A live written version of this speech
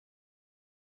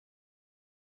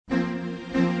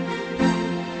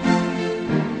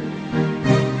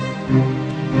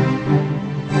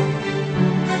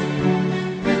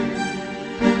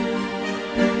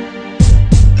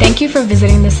Thank you for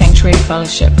visiting the Sanctuary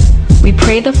Fellowship. We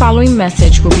pray the following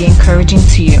message will be encouraging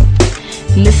to you.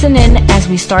 Listen in as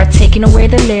we start taking away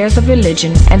the layers of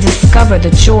religion and discover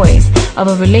the joys of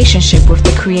a relationship with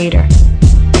the Creator.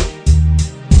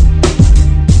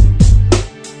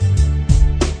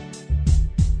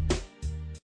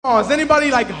 Is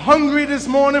anybody hungry this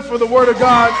morning for the Word of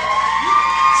God?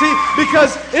 See,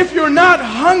 because if you're not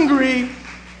hungry,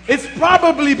 it's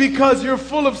probably because you're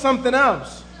full of something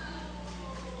else.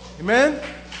 Amen?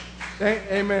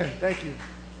 Amen. Thank you.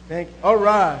 All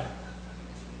right.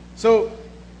 So,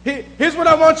 here's what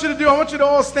I want you to do. I want you to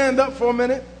all stand up for a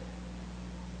minute.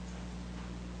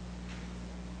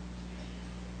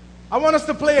 I want us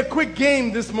to play a quick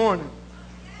game this morning.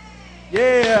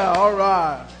 Yeah, all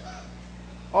right.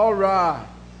 All right.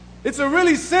 It's a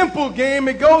really simple game.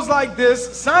 It goes like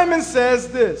this. Simon says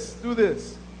this. Do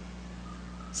this.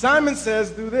 Simon says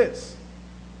do this.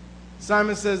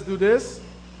 Simon says do this.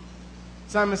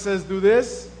 Simon says do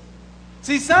this.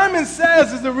 See, Simon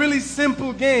Says is a really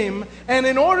simple game, and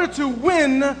in order to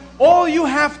win, all you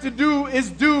have to do is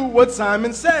do what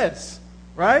Simon says,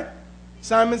 right?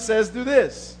 Simon says do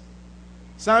this.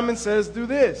 Simon says do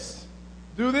this.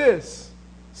 Do this.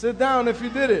 Sit down if you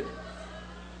did it.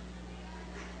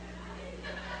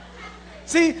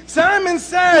 See, Simon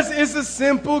Says is a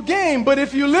simple game, but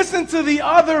if you listen to the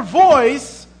other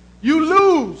voice, you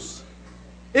lose.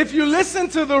 If you listen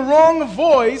to the wrong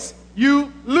voice,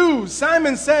 you lose.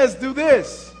 Simon says, do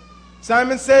this.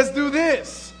 Simon says, do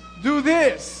this. Do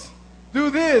this. Do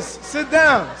this. Sit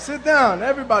down. Sit down.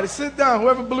 Everybody, sit down.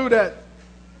 Whoever blew that.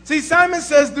 See, Simon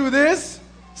says, do this.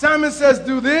 Simon says,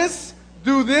 do this.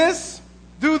 Do this.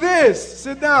 Do this.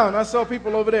 Sit down. I saw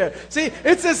people over there. See,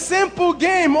 it's a simple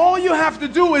game. All you have to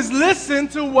do is listen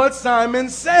to what Simon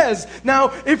says.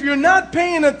 Now, if you're not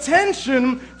paying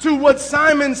attention to what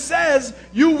Simon says,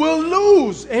 you will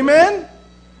lose. Amen?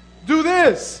 Do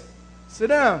this. Sit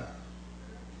down.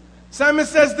 Simon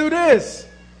says, do this.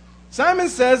 Simon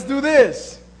says, do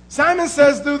this. Simon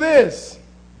says, do this.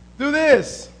 Do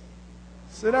this.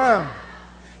 Sit down.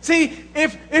 See,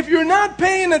 if you're not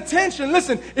paying attention,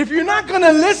 listen, if you're not going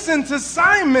to listen to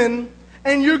Simon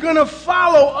and you're going to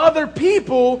follow other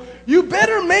people, you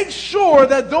better make sure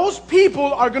that those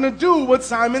people are going to do what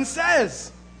Simon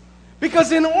says.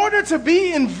 Because in order to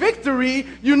be in victory,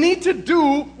 you need to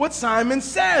do what Simon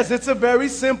says. It's a very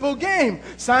simple game.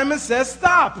 Simon says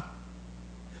stop.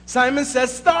 Simon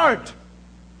says start.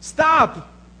 Stop.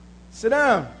 Sit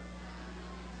down.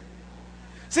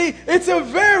 See, it's a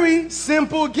very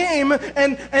simple game,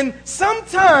 and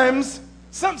sometimes,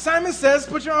 Simon says,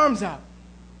 put your arms out.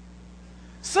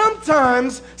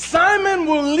 Sometimes Simon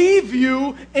will leave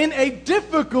you in a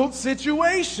difficult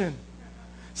situation.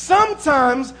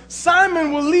 Sometimes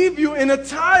Simon will leave you in a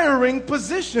tiring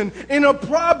position, in a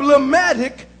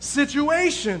problematic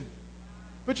situation.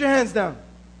 Put your hands down.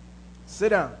 Sit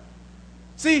down.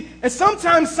 See, and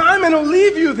sometimes Simon will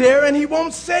leave you there and he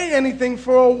won't say anything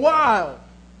for a while.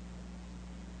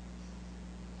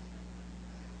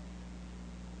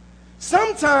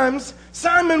 Sometimes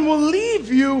Simon will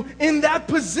leave you in that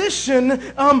position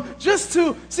just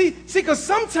to, see, because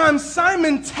sometimes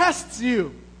Simon tests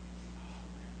you.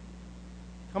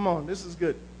 Come on, this is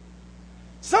good.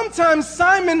 Sometimes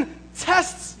Simon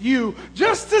tests you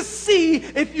just to see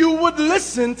if you would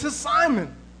listen to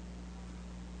Simon.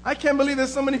 I can't believe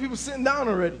there's so many people sitting down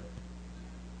already.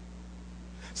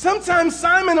 Sometimes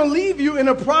Simon will leave you in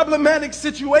a problematic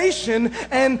situation,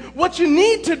 and what you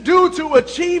need to do to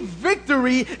achieve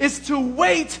victory is to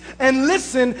wait and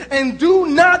listen and do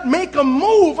not make a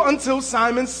move until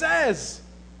Simon says.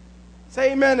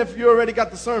 Say amen if you already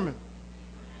got the sermon.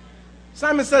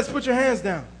 Simon says, put your hands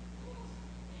down.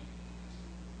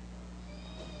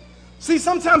 See,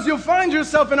 sometimes you'll find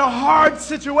yourself in a hard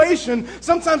situation.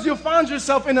 Sometimes you'll find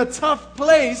yourself in a tough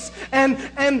place, and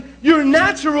your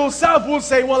natural self will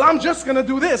say, well, I'm just going to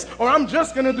do this, or I'm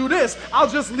just going to do this. I'll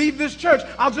just leave this church.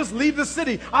 I'll just leave the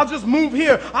city. I'll just move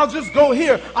here. I'll just go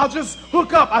here. I'll just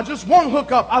hook up. I just won't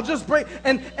hook up. I'll just break.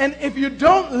 And if you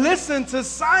don't listen to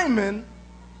Simon,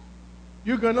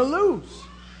 you're going to lose.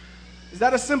 Is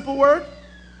that a simple word?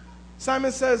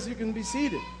 Simon says you can be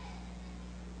seated.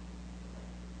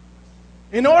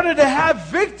 In order to have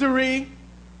victory,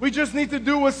 we just need to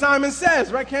do what Simon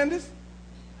says. Right, Candace?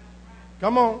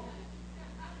 Come on.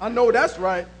 I know that's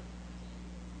right.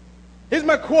 Here's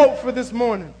my quote for this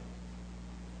morning.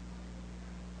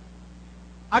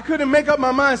 I couldn't make up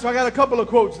my mind, so I got a couple of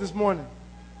quotes this morning.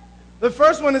 The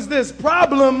first one is this: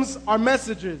 problems are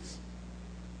messages.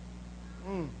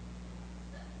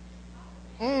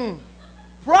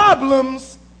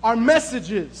 Problems are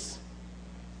messages.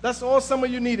 That's all some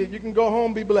of you needed. You can go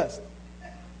home, be blessed.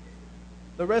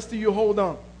 The rest of you hold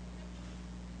on.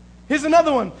 Here's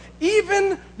another one.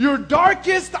 Even your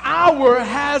darkest hour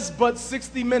has but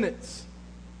 60 minutes.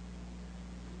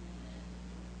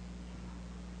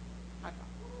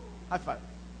 High five.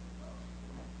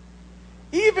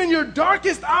 Even your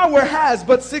darkest hour has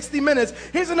but 60 minutes.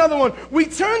 Here's another one. We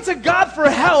turn to God for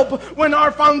help when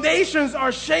our foundations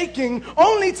are shaking,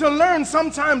 only to learn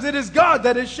sometimes it is God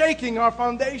that is shaking our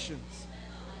foundations.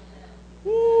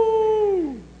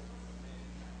 Woo!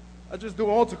 I just do an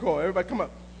altar call. Everybody come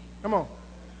up. Come on.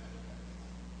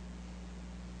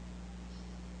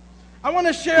 I want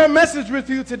to share a message with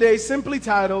you today simply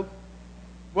titled,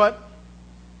 what?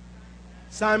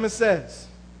 Simon Says.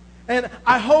 And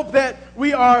I hope that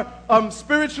we are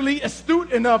spiritually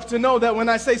astute enough to know that when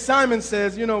I say Simon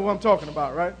Says, you know what I'm talking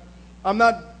about, right? I'm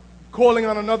not calling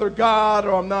on another God,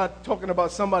 or I'm not talking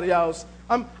about somebody else.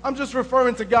 I'm just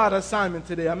referring to God as Simon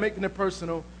today. I'm making it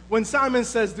personal. When Simon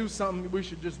says do something, we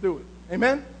should just do it.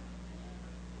 Amen?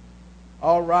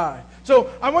 All right. So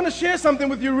I want to share something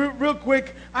with you real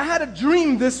quick. I had a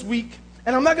dream this week.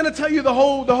 And I'm not going to tell you the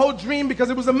whole dream, because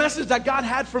it was a message that God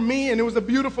had for me, and it was a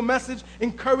beautiful message,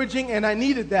 encouraging, and I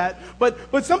needed that.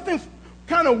 But something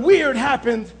kind of weird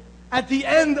happened at the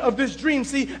end of this dream.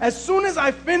 See, as soon as I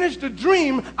finished the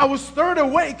dream, I was stirred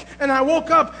awake, and I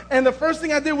woke up, and the first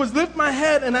thing I did was lift my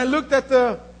head, and I looked at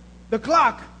the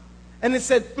clock, and it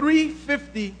said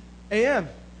 3:50 a.m.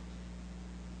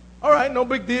 All right, no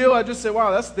big deal. I just said,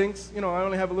 wow, that stinks. You know, I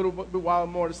only have a little bit while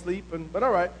more to sleep, but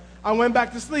all right. I went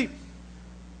back to sleep.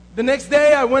 The next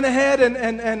day, I went ahead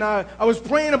and I was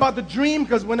praying about the dream,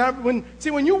 because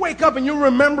when you wake up and you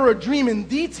remember a dream in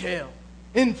detail,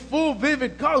 in full,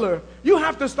 vivid color, you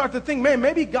have to start to think, man,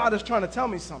 maybe God is trying to tell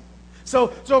me something.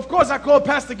 So of course, I called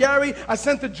Pastor Gary. I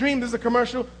sent the dream. This is a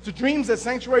commercial to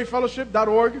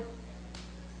dreams@sanctuaryfellowship.org.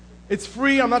 It's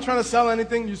free. I'm not trying to sell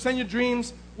anything. You send your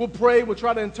dreams. We'll pray. We'll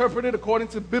try to interpret it according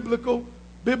to biblical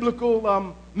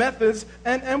methods,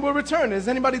 and we'll return it. Has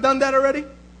anybody done that already?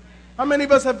 How many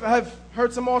of us have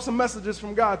heard some awesome messages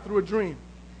from God through a dream?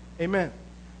 Amen.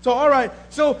 So, all right.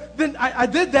 So then I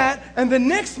did that, and the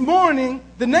next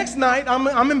night,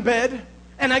 I'm in bed,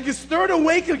 and I get stirred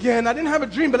awake again. I didn't have a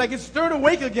dream, but I get stirred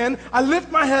awake again. I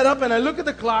lift my head up, and I look at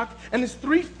the clock, and it's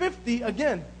 3:50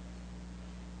 again.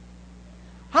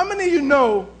 How many of you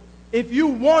know if you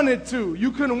wanted to,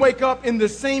 you couldn't wake up in the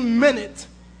same minute?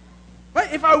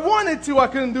 Right? If I wanted to, I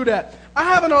couldn't do that. I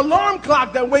have an alarm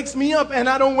clock that wakes me up, and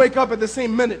I don't wake up at the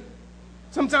same minute.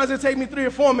 Sometimes it takes me 3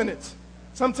 or 4 minutes.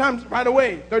 Sometimes right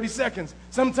away, 30 seconds.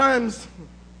 Sometimes,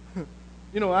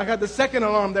 I got the second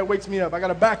alarm that wakes me up. I got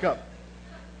a backup,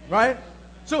 right?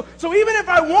 So even if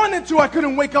I wanted to, I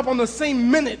couldn't wake up on the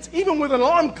same minute, even with an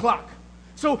alarm clock.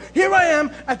 So here I am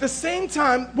at the same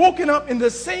time, woken up in the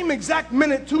same exact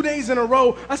minute 2 days in a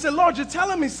row. I said, Lord, you're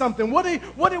telling me something. What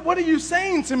are you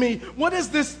saying to me? What is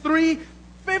this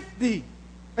 3:50?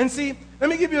 And see, let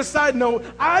me give you a side note.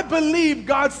 I believe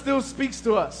God still speaks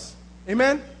to us.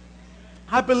 Amen?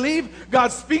 I believe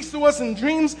God speaks to us in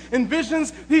dreams, in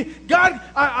visions.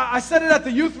 I said it at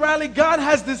the youth rally. God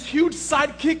has this huge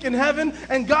sidekick in heaven,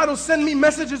 and God will send me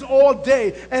messages all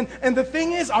day. And the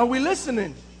thing is, are we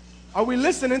listening? Are we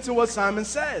listening to what Simon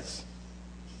says?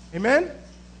 Amen?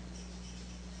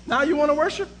 Now you want to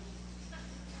worship?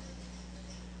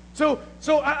 So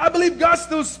I believe God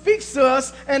still speaks to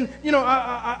us, and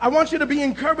I want you to be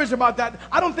encouraged about that.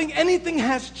 I don't think anything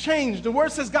has changed. The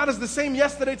Word says God is the same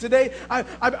yesterday, today.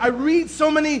 I read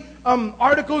so many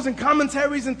articles and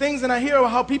commentaries and things, and I hear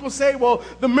how people say, well,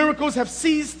 the miracles have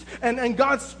ceased, and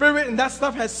God's Spirit and that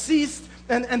stuff has ceased,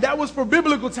 and that was for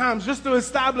biblical times, just to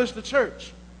establish the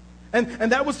church.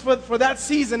 And that was for that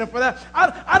season and for that.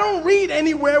 I don't read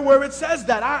anywhere where it says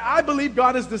that. I believe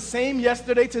God is the same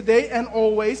yesterday, today, and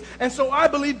always. And so I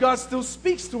believe God still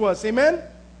speaks to us. Amen?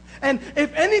 And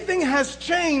if anything has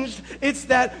changed, it's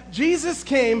that Jesus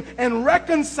came and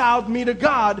reconciled me to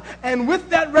God. And with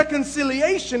that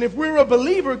reconciliation, if we're a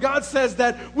believer, God says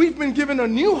that we've been given a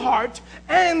new heart,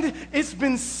 and it's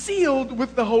been sealed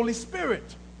with the Holy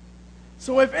Spirit.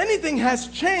 So if anything has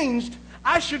changed,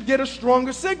 I should get a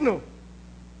stronger signal.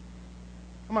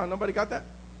 Come on, nobody got that?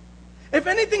 If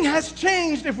anything has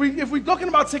changed, if we're talking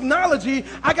about technology,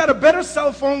 I got a better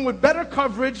cell phone with better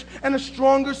coverage and a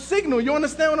stronger signal. You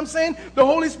understand what I'm saying? The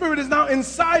Holy Spirit is now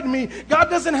inside me.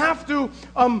 God doesn't have to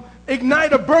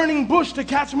ignite a burning bush to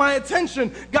catch my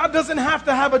attention. God doesn't have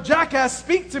to have a jackass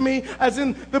speak to me, as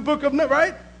in the book of,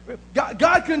 right?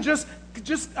 God can just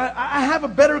I have a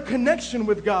better connection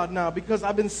with God now, because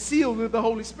I've been sealed with the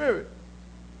Holy Spirit.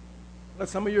 Got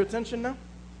some of your attention now?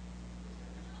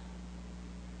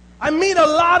 I meet a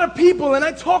lot of people and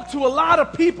I talk to a lot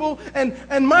of people,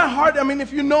 and my heart, I mean,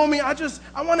 if you know me, I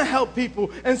want to help people.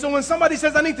 And so when somebody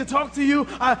says, I need to talk to you,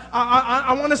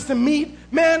 I want us to meet,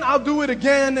 man, I'll do it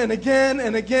again and again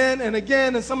and again and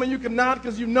again. And some of you can nod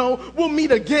because you know we'll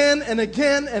meet again and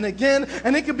again and again.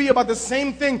 And it could be about the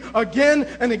same thing again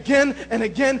and again and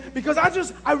again, because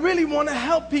I really want to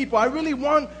help people. I really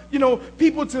want,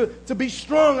 people to be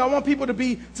strong. I want people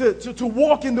to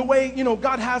walk in the way,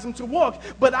 God has them to walk.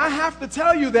 But I have to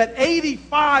tell you that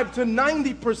 85 to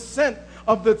 90%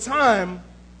 of the time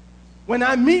when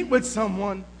I meet with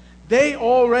someone, they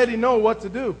already know what to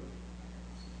do.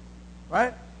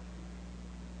 Right?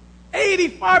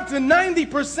 85 to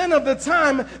 90% of the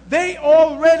time, they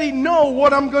already know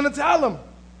what I'm going to tell them.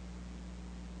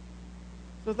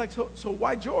 So it's like, so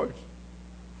why George?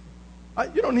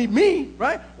 You don't need me,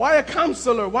 right? Why a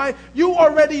counselor? Why? You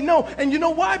already know. And you know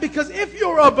why? Because if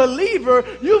you're a believer,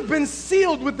 you've been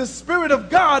sealed with the Spirit of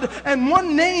God, and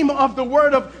one name of the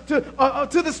word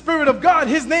to the Spirit of God.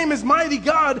 His name is Mighty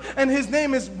God, and His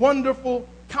name is Wonderful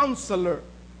Counselor.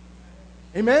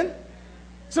 Amen?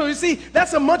 So you see,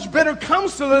 that's a much better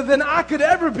counselor than I could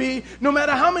ever be, no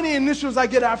matter how many initials I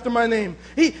get after my name.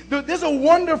 There's a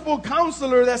wonderful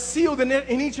counselor that's sealed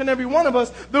in each and every one of us.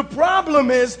 The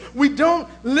problem is we don't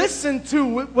listen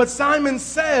to what Simon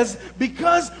says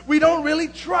because we don't really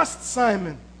trust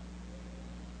Simon.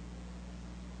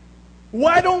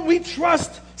 Why don't we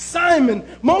trust Simon?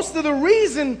 Most of the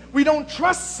reason we don't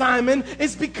trust Simon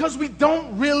is because we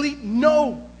don't really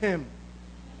know him.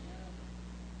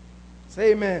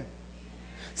 Say amen.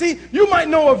 See, you might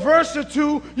know a verse or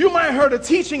two, you might have heard a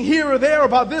teaching here or there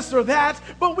about this or that,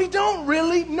 but we don't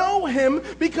really know him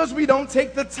because we don't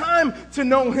take the time to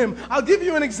know him. I'll give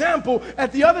you an example.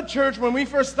 At the other church, when we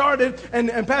first started,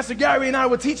 and Pastor Gary and I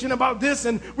were teaching about this,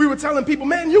 and we were telling people,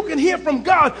 man, you can hear from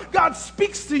God. God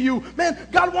speaks to you. Man,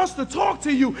 God wants to talk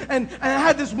to you. And I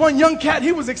had this one young cat,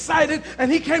 he was excited,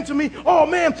 and he came to me, oh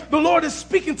man, the Lord is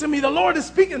speaking to me. The Lord is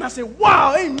speaking. And I said,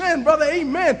 wow, amen, brother,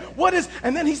 amen.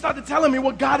 And then he started telling me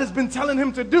what God has been telling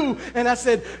him to do. And I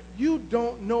said, you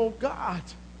don't know God.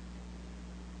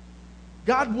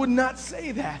 God would not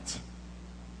say that.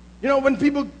 You know, when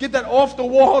people get that off the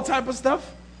wall type of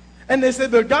stuff, and they say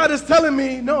that God is telling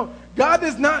me, no, God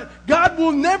is not. God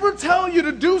will never tell you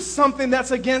to do something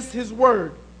that's against his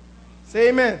word. Say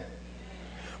amen.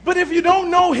 But if you don't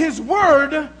know his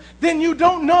word, then you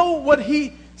don't know what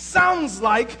he sounds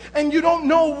like, and you don't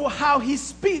know how he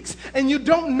speaks, and you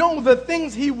don't know the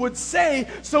things he would say,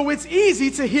 so it's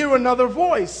easy to hear another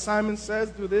voice. Simon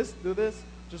says, do this,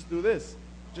 just do this,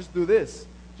 just do this,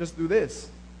 just do this.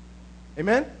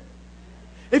 Amen?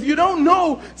 If you don't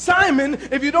know Simon,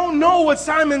 if you don't know what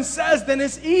Simon says, then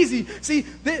it's easy. See,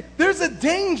 there's a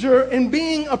danger in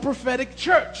being a prophetic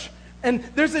church. And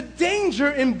there's a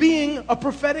danger in being a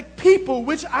prophetic people,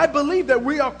 which I believe that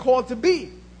we are called to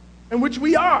be. And which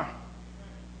we are.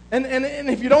 And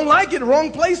if you don't like it,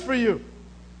 wrong place for you.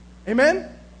 Amen?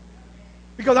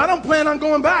 Because I don't plan on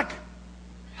going back.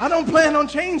 I don't plan on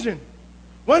changing.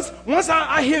 Once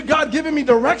I hear God giving me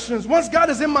directions, once God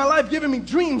is in my life giving me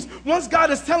dreams, once God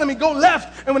is telling me go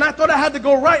left, and when I thought I had to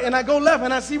go right, and I go left,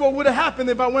 and I see what would have happened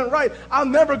if I went right, I'll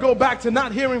never go back to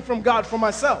not hearing from God for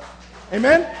myself.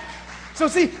 Amen? So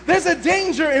see, there's a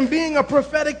danger in being a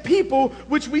prophetic people,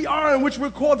 which we are and which we're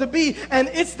called to be, and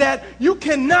it's that you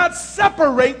cannot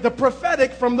separate the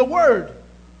prophetic from the word.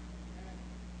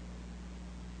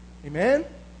 Amen?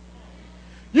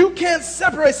 You can't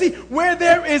separate. See, where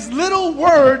there is little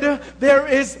word, there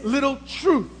is little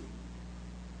truth.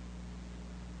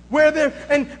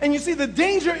 And you see the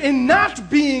danger in not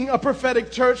being a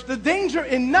prophetic church, the danger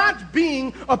in not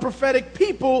being a prophetic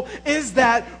people is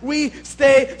that we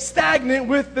stay stagnant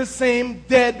with the same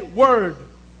dead word.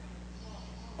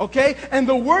 Okay? And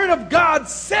the word of God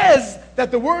says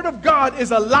that the word of God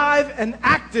is alive and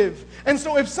active. And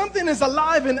so if something is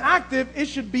alive and active, it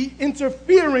should be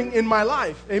interfering in my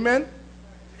life. Amen?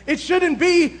 It shouldn't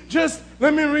be just,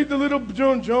 let me read the little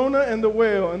Jonah and the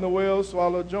whale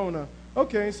swallowed Jonah.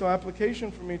 Okay, so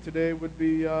application for me today would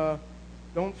be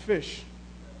don't fish.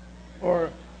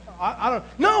 Or, I don't.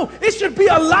 No, it should be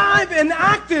alive and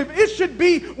active. It should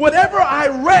be whatever I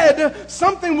read,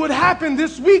 something would happen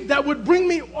this week that would bring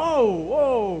me,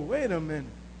 wait a minute.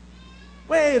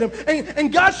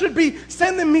 And God should be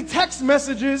sending me text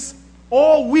messages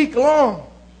all week long.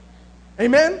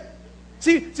 Amen?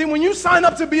 See, when you sign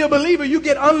up to be a believer, you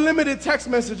get unlimited text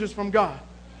messages from God.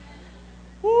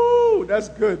 Woo, that's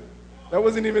good. That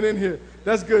wasn't even in here.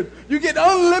 That's good. You get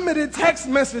unlimited text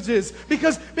messages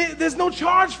because there's no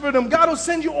charge for them. God will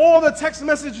send you all the text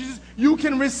messages you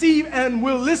can receive and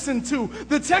will listen to.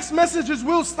 The text messages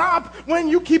will stop when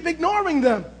you keep ignoring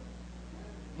them.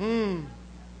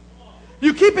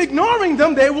 You keep ignoring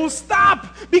them, they will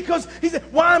stop. Because he said,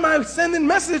 why am I sending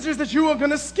messages that you are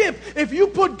going to skip? If you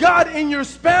put God in your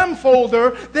spam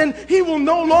folder, then he will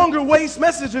no longer waste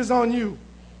messages on you.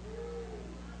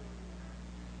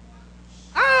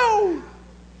 Ow!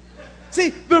 See,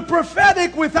 the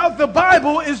prophetic without the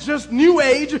Bible is just New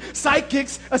Age,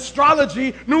 psychics,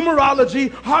 astrology,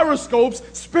 numerology, horoscopes,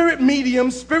 spirit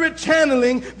mediums, spirit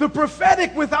channeling. The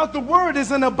prophetic without the word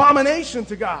is an abomination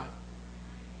to God.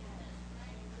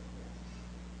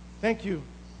 Thank you.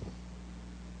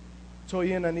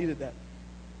 Toyin, I needed that.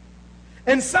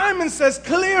 And Simon says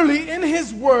clearly in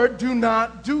his word, do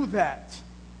not do that.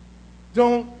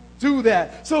 Don't do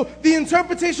that. So the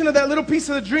interpretation of that little piece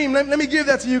of the dream, let me give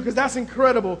that to you because that's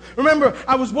incredible. Remember,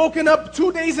 I was woken up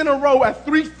 2 days in a row at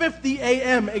 3:50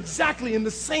 a.m. exactly in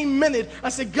the same minute. I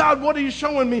said, God, what are you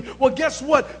showing me? Well, guess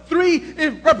what? 3,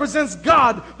 it represents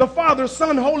God, the Father,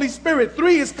 Son, Holy Spirit.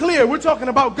 3 is clear. We're talking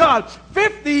about God.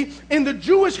 50, in the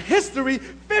Jewish history,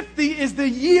 50 is the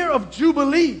year of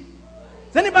Jubilee.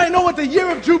 Does anybody know what the year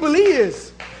of Jubilee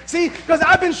is? See, because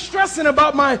I've been stressing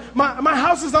about my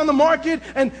house is on the market,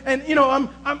 and you know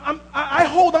I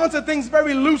hold on to things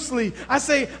very loosely. I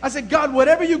say God,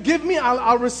 whatever you give me,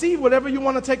 I'll receive. Whatever you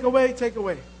want to take away, take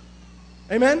away.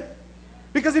 Amen.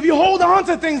 Because if you hold on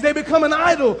to things, they become an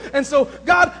idol. And so,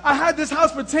 God, I had this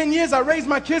house for 10 years. I raised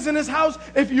my kids in this house.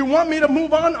 If you want me to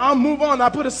move on, I'll move on. I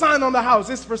put a sign on the house.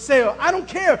 It's for sale. I don't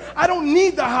care. I don't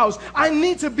need the house. I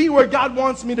need to be where God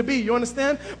wants me to be. You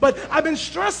understand? But I've been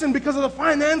stressing because of the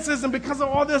finances and because of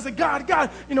all this. God,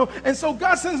 you know. And so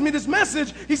God sends me this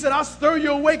message. He said, I'll stir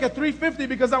you awake at 3:50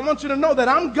 because I want you to know that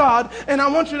I'm God. And I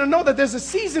want you to know that there's a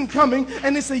season coming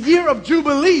and it's a year of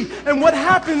Jubilee. And what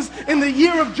happens in the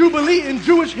year of Jubilee in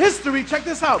Jewish history, check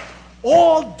this out.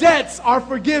 All debts are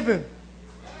forgiven.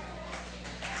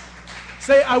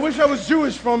 Say, I wish I was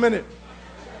Jewish for a minute.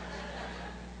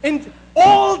 And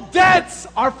all debts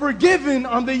are forgiven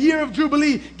on the year of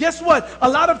Jubilee. Guess what? A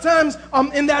lot of times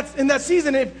in that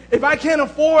season, if I can't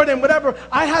afford and whatever,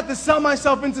 I have to sell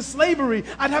myself into slavery.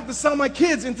 I'd have to sell my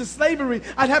kids into slavery.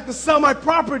 I'd have to sell my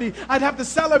property. I'd have to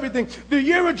sell everything. The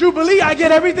year of Jubilee, I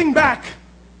get everything back.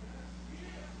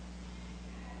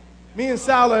 Me and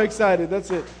Sal are excited.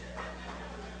 That's it.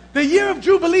 The year of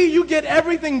Jubilee, you get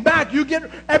everything back. You get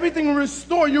everything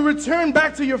restored. You return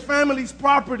back to your family's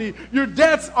property. Your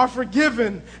debts are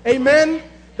forgiven. Amen?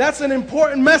 That's an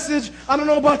important message. I don't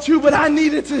know about you, but I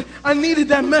needed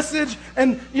that message.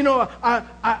 And, you know,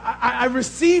 I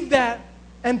received that.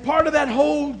 And part of that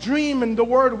whole dream and the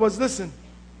word was, listen,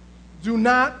 do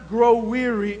not grow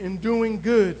weary in doing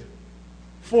good,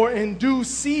 for in due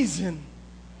season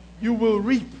you will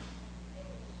reap.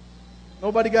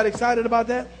 Nobody got excited about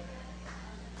that?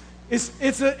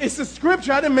 It's a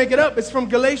scripture. I didn't make it up. It's from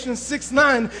Galatians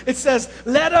 6:9. It says,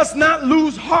 let us not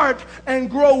lose heart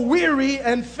and grow weary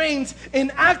and faint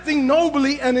in acting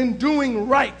nobly and in doing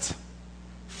right.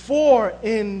 For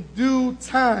in due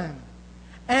time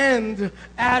and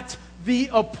at the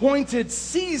appointed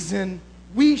season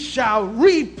we shall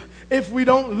reap if we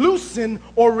don't loosen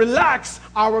or relax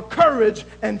our courage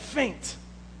and faint.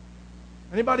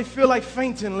 Anybody feel like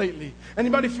fainting lately?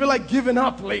 Anybody feel like giving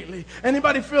up lately?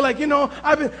 Anybody feel like, you know,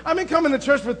 I've been coming to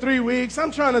church for 3 weeks.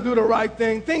 I'm trying to do the right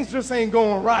thing. Things just ain't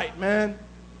going right, man.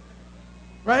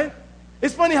 Right?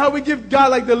 It's funny how we give God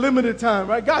like the limited time,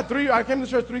 right? God, I came to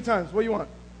church 3 times. What do you want?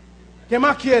 Que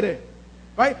más quiere?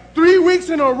 Right? 3 weeks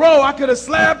in a row, I could have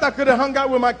slept. I could have hung out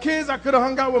with my kids. I could have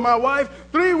hung out with my wife.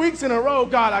 3 weeks in a row,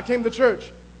 God, I came to church.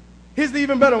 Here's the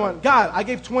even better one. God, I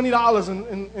gave $20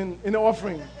 in the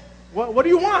offering. What do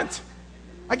you want?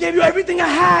 I gave you everything I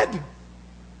had.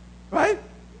 Right?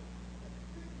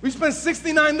 We spent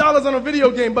 $69 on a video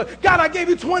game, but God, I gave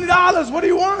you $20. What do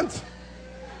you want?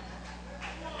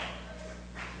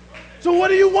 So what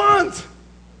do you want?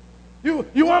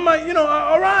 You want my, you know,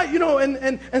 all right, you know,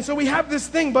 and so we have this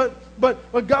thing,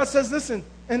 but God says, listen,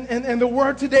 and the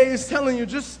word today is telling you,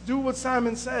 just do what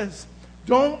Simon says.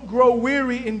 Don't grow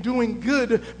weary in doing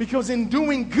good, because in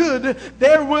doing good,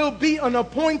 there will be an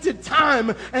appointed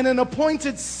time and an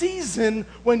appointed season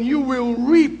when you will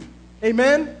reap.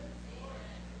 Amen?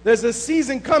 There's a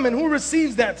season coming. Who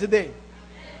receives that today?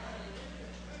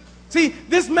 See,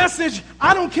 this message,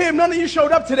 I don't care if none of you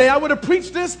showed up today. I would have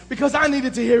preached this because I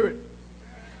needed to hear it.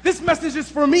 This message is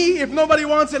for me. If nobody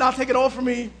wants it, I'll take it all for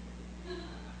me.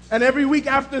 And every week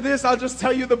after this, I'll just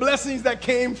tell you the blessings that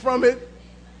came from it.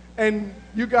 and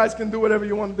you guys can do whatever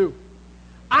you want to do.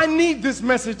 I need this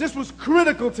message. This was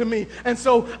critical to me. And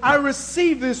so I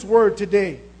received this word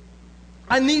today.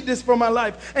 I need this for my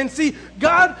life. And see,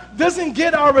 God doesn't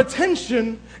get our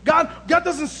attention. God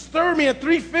doesn't stir me at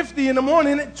 3:50 in the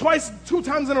morning, two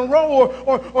times in a row,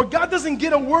 or God doesn't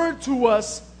get a word to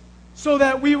us so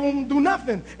that we won't do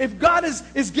nothing. If God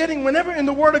is getting, whenever in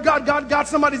the Word of God, God got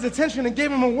somebody's attention and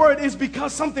gave him a word, it's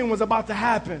because something was about to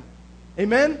happen.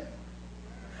 Amen?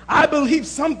 I believe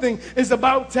something is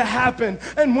about to happen.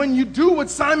 And when you do what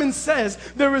Simon says,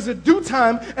 there is a due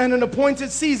time and an appointed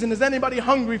season. Is anybody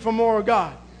hungry for more of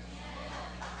God?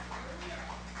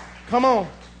 Come on.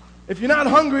 If you're not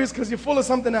hungry, it's because you're full of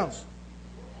something else.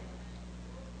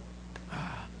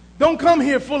 Don't come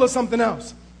here full of something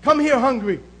else. Come here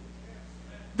hungry.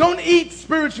 Don't eat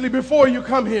spiritually before you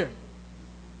come here.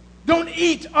 Don't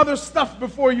eat other stuff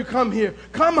before you come here.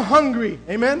 Come hungry.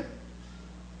 Amen?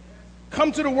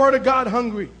 Come to the Word of God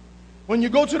hungry. When you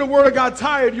go to the Word of God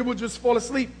tired, you will just fall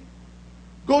asleep.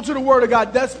 Go to the Word of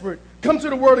God desperate. Come to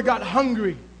the Word of God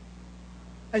hungry.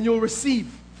 And you'll receive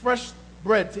fresh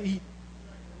bread to eat.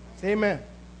 Say amen.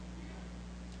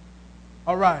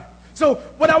 All right. So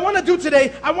what I want to do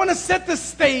today, I want to set the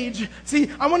stage.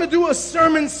 See, I want to do a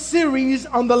sermon series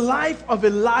on the life of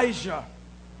Elijah.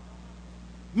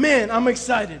 Man, I'm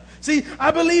excited. See,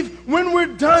 I believe when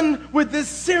we're done with this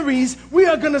series, we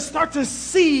are going to start to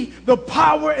see the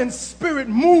power and spirit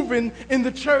moving in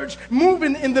the church,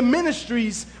 moving in the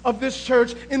ministries of this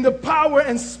church, in the power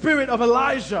and spirit of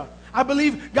Elijah. I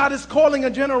believe God is calling a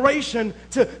generation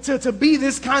to be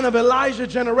this kind of Elijah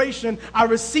generation. I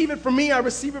receive it for me. I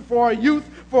receive it for our youth,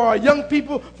 for our young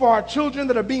people, for our children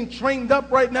that are being trained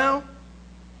up right now.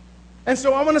 And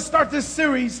so I want to start this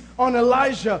series on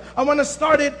Elijah. I want to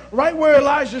start it right where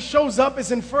Elijah shows up. It's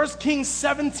in 1 Kings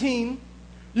 17.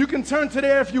 You can turn to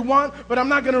there if you want, but I'm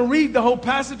not going to read the whole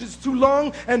passage. It's too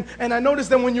long. And I notice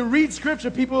that when you read scripture,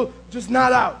 people just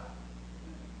nod out.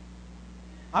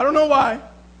 I don't know why.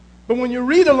 But when you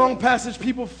read a long passage,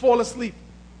 people fall asleep.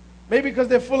 Maybe because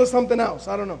they're full of something else.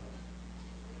 I don't know.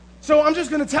 So I'm just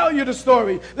going to tell you the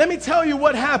story. Let me tell you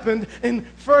what happened in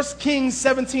 1 Kings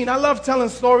 17. I love telling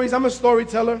stories. I'm a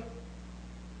storyteller.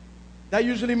 That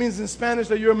usually means in Spanish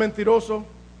that you're a mentiroso.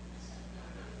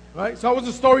 Right? So I was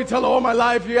a storyteller all my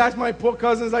life. You ask my poor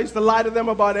cousins, I used to lie to them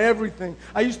about everything.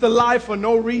 I used to lie for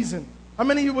no reason. How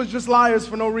many of you was just liars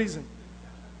for no reason?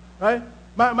 Right?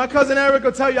 My cousin Eric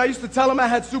will tell you, I used to tell him I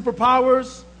had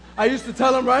superpowers. I used to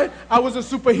tell him, right, I was a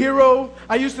superhero.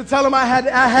 I used to tell him I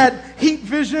had heat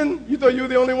vision. You thought you were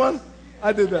the only one?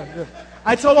 I did that, yeah.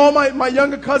 I told all my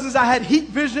younger cousins I had heat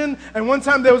vision. And one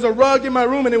time there was a rug in my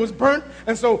room and it was burnt.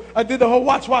 And so I did the whole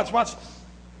watch.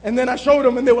 And then I showed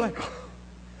them and they were like,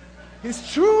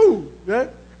 it's true. Right?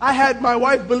 I had my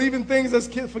wife believing things as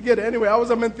kids. Forget it. Anyway, I was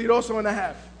a mentiroso and a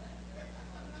half.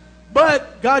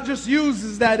 But God just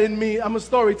uses that in me. I'm a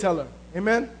storyteller.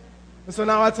 Amen? And so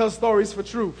now I tell stories for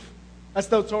truth. I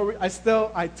tell stories.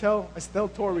 I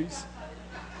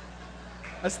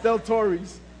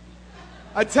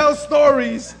tell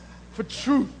stories for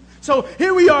truth. So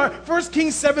here we are, 1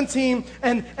 Kings 17,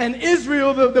 and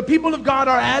Israel, the people of God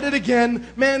are at it again.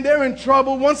 Man, they're in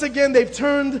trouble. Once again, they've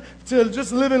turned to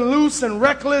just living loose and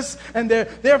reckless, and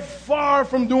they're far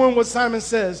from doing what Simon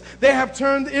says. They have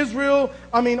turned Israel,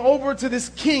 over to this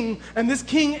king, and this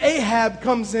king Ahab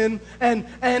comes in, and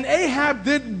Ahab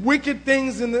did wicked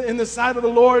things in the sight of the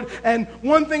Lord, and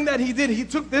one thing that he did, he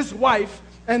took this wife.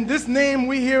 And this name,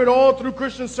 we hear it all through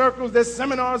Christian circles. There's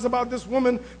seminars about this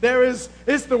woman.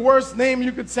 It's the worst name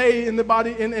you could say in the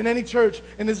body, in any church,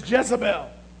 and it's Jezebel.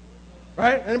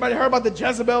 Right? Anybody heard about the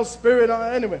Jezebel spirit?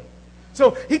 Anyway.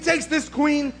 So he takes this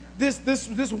queen,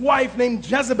 this wife named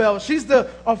Jezebel. She's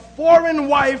a foreign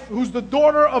wife who's the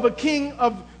daughter of a king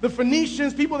of the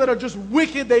Phoenicians, people that are just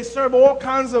wicked. They serve all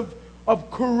kinds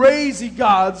of crazy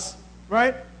gods.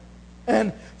 Right?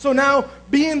 And so now,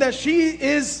 being that she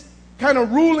is kind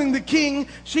of ruling the king,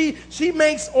 she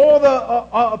makes all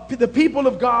the people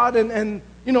of God and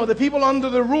the people under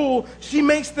the rule, she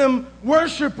makes them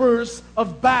worshipers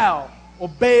of Baal or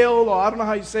Baal, or I don't know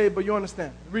how you say it, but you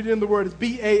understand. Read it in the word, it's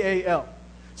B-A-A-L.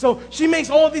 So she makes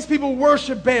all these people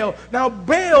worship Baal. Now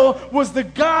Baal was the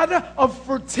god of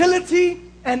fertility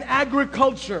and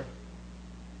agriculture.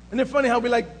 Isn't it funny how we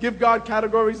give God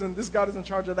categories and this God is in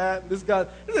charge of that, and this God,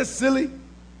 isn't it silly?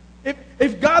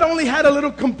 If God only had a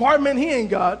little compartment, he ain't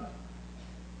God.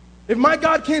 If my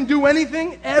God can't do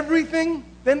anything, everything,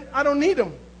 then I don't need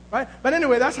him. Right? But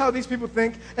anyway, that's how these people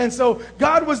think. And so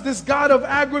God was this God of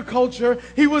agriculture.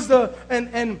 He was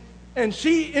and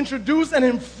she introduced and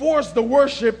enforced the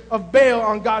worship of Baal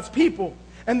on God's people.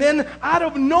 And then out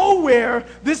of nowhere,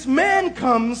 this man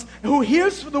comes who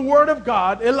hears the word of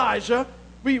God, Elijah.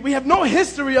 We have no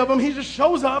history of him. He just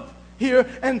shows up here,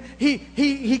 and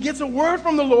he gets a word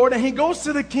from the Lord, and he goes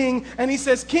to the king, and he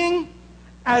says, King,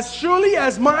 as surely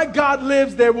as my God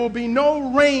lives, there will be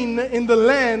no rain in the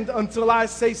land until I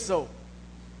say so.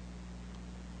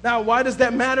 Now, why does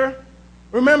that matter?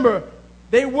 Remember,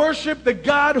 they worship the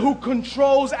God who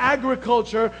controls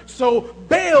agriculture, so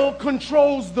Baal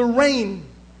controls the rain.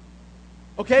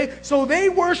 Okay? So they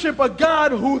worship a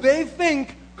God who they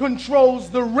think controls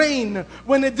the rain.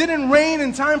 When it didn't rain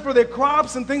in time for their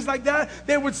crops and things like that,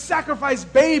 they would sacrifice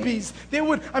babies.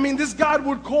 This God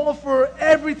would call for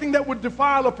everything that would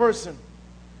defile a person.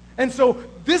 And so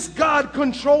this God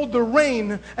controlled the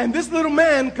rain, and this little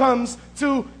man comes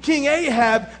to King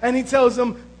Ahab, and he tells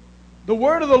him, the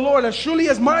word of the Lord, as surely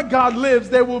as my God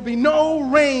lives, there will be no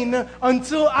rain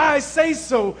until I say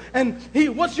so. And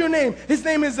what's your name? His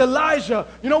name is Elijah.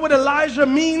 You know what Elijah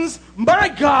means? My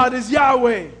God is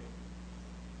Yahweh.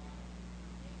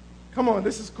 Come on,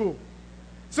 this is cool.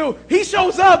 So he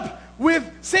shows up with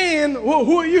saying, well,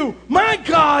 who are you? My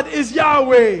God is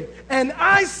Yahweh. And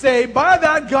I say, by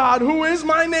that God, who is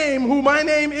my name, who my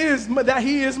name is, that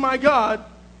he is my God,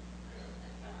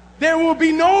 there will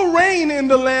be no rain in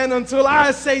the land until I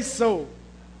say so.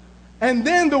 And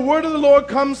then the word of the Lord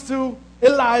comes to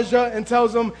Elijah and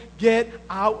tells him, get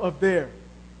out of there.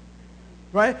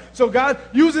 Right? So God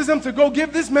uses him to go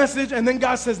give this message, and then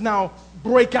God says, now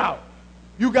break out.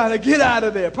 You got to get out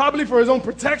of there. Probably for his own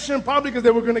protection, probably because they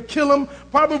were going to kill him,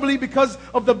 probably because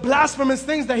of the blasphemous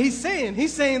things that he's saying.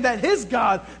 He's saying that his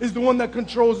God is the one that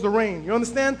controls the rain. You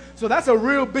understand? So that's a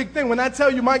real big thing. When I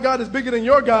tell you my God is bigger than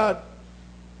your God,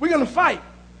 we're going to fight,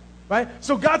 right?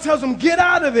 So God tells him, get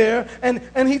out of there,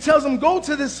 and he tells him, go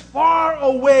to this far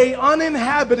away,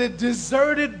 uninhabited,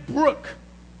 deserted brook.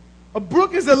 A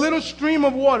brook is a little stream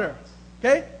of water,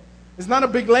 okay? It's not a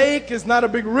big lake, it's not a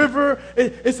big river,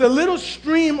 it's a little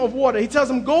stream of water. He tells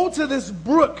him, go to this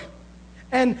brook,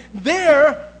 and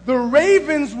there the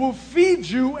ravens will feed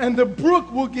you, and the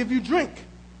brook will give you drink.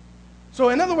 So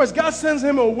in other words, God sends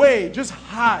him away, just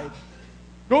hide.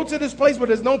 Go to this place where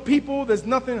there's no people, there's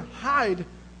nothing, hide.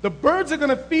 The birds are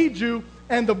going to feed you,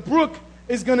 and the brook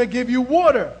is going to give you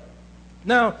water.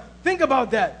 Now, think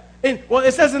about that.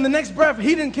 It says in the next breath,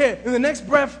 he didn't care. In the next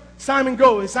breath, Simon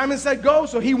goes. Simon said go,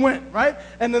 so he went, right?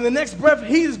 And then the next breath,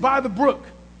 he is by the brook.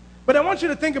 But I want you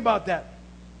to think about that.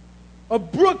 A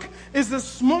brook is a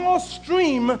small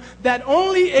stream that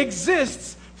only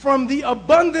exists from the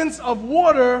abundance of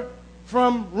water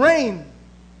from rain.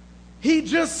 He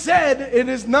just said it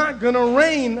is not going to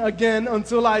rain again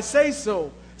until I say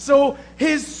so. So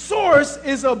his source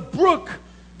is a brook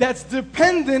that's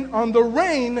dependent on the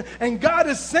rain, and God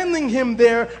is sending him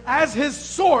there as his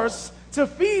source to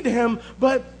feed him.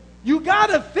 But you got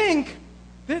to think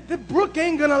that the brook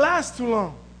ain't going to last too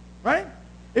long, right?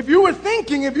 If you were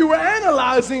thinking, if you were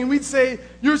analyzing, we'd say,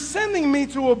 you're sending me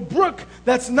to a brook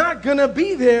that's not going to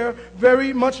be there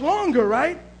very much longer,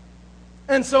 right?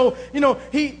 And so,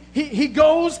 he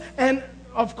goes, and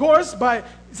of course,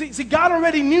 see, God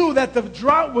already knew that the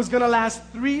drought was going to last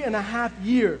 3.5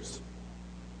 years.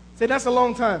 Say, that's a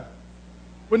long time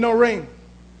with no rain.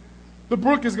 The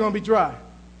brook is going to be dry.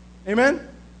 Amen?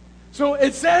 So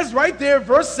it says right there,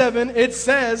 verse 7, it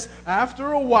says,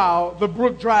 after a while, the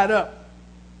brook dried up.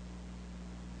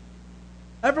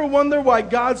 Ever wonder why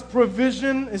God's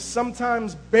provision is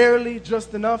sometimes barely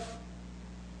just enough?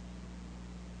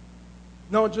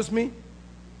 No, just me?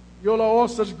 You all are all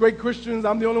such great Christians.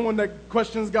 I'm the only one that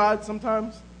questions God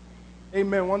sometimes.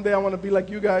 Amen. One day I want to be like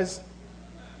you guys.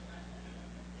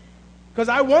 Because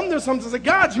I wonder sometimes, like,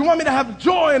 God, you want me to have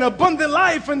joy and abundant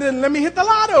life, and then let me hit the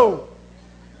lotto?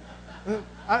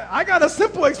 I got a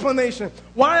simple explanation.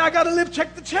 Why I got to live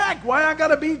check to check? Why I got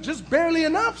to be just barely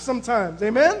enough sometimes?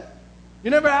 Amen?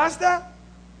 You never asked that?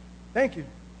 Thank you.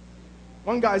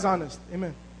 One guy's honest.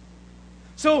 Amen.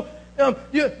 So,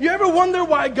 you ever wonder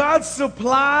why God's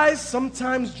supply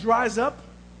sometimes dries up?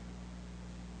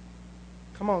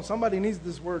 Come on, somebody needs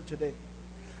this word today.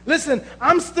 Listen,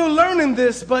 I'm still learning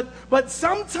this, but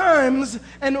sometimes,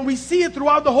 and we see it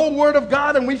throughout the whole Word of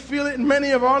God, and we feel it in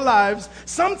many of our lives,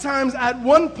 sometimes at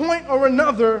one point or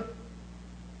another,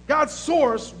 God's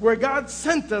source, where God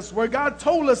sent us, where God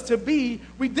told us to be,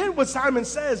 we did what Simon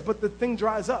says, but the thing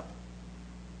dries up.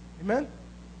 Amen?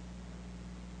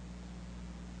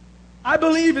 I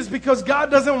believe it's because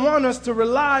God doesn't want us to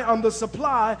rely on the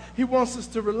supply. He wants us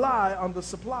to rely on the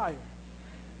supplier.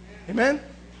 Amen?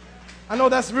 I know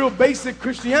that's real basic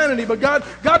Christianity, but God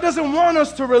doesn't want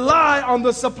us to rely on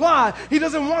the supply. He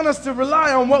doesn't want us to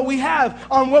rely on what we have,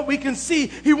 on what we can see.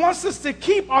 He wants us to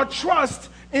keep our trust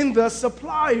in the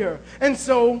supplier. And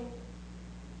so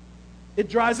it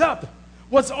dries up.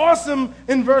 What's awesome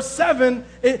in verse 7,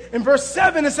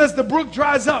 it says the brook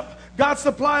dries up. God's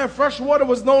supply of fresh water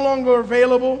was no longer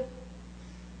available.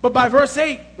 But by verse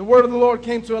 8, the word of the Lord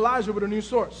came to Elijah with a new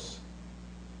source.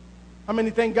 How many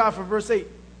thank God for verse 8?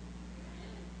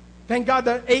 Thank God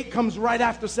that 8 comes right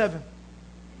after 7.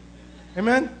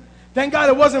 Amen? Thank God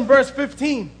it wasn't verse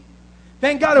 15.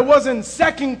 Thank God it wasn't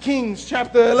 2 Kings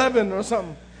chapter 11 or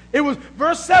something. It was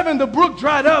verse 7, the brook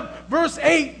dried up. Verse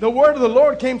 8, the word of the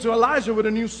Lord came to Elijah with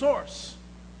a new source.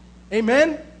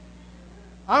 Amen?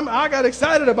 I got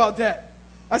excited about that.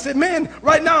 I said, man,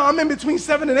 right now I'm in between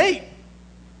 7 and 8.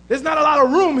 There's not a lot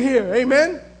of room here.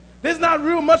 Amen? There's not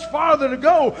real much farther to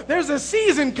go. There's a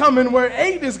season coming where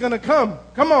 8 is going to come.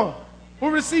 Come on. Who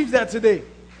receives that today?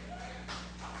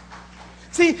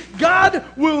 See, God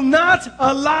will not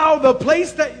allow the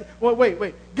place that... Well,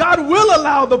 wait. God will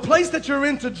allow the place that you're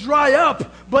in to dry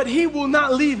up, but He will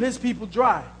not leave His people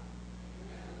dry.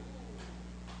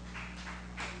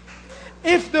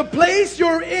 If the place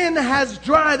you're in has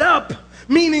dried up,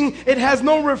 meaning it has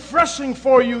no refreshing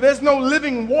for you, there's no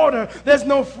living water, there's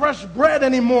no fresh bread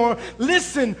anymore,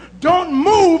 listen, don't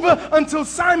move until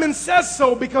Simon says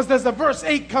so, because there's a verse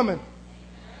 8 coming.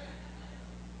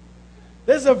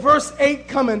 There's a verse 8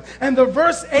 coming, and the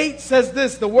verse 8 says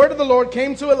this: the word of the Lord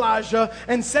came to Elijah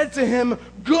and said to him,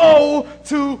 go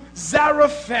to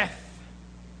Zarephath.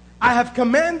 I have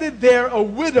commanded there a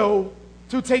widow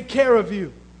to take care of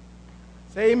you.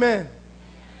 Say amen.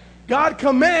 God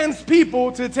commands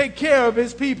people to take care of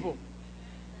His people.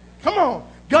 Come on.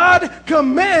 God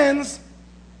commands.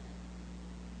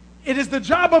 It is the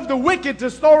job of the wicked to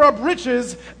store up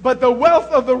riches, but the wealth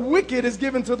of the wicked is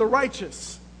given to the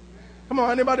righteous. Come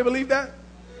on, anybody believe that?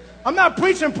 I'm not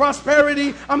preaching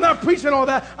prosperity. I'm not preaching all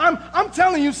that. I'm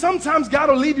telling you, sometimes God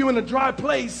will leave you in a dry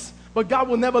place, but God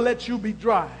will never let you be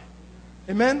dry.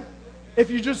 Amen? If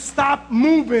you just stop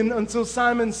moving until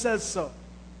Simon says so.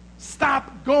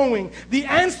 Stop going. The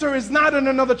answer is not in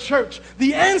another church.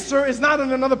 The answer is not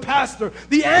in another pastor.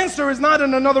 The answer is not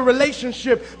in another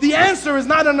relationship. The answer is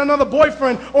not in another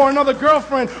boyfriend or another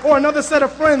girlfriend or another set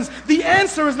of friends. The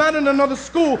answer is not in another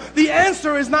school. The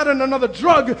answer is not in another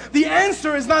drug. The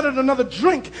answer is not in another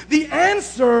drink. The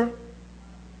answer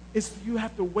is you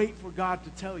have to wait for God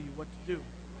to tell you what to do.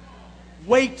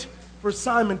 Wait for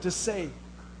Simon to say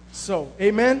so.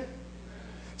 Amen?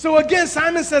 So again,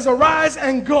 Simon says, arise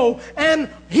and go. And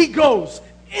he goes.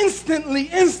 Instantly,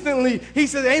 he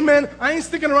says, amen, I ain't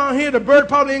sticking around here. The bird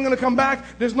probably ain't going to come back.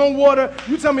 There's no water.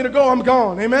 You tell me to go, I'm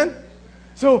gone. Amen?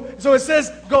 So it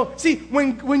says, go. See,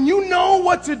 when you know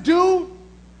what to do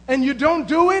and you don't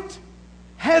do it,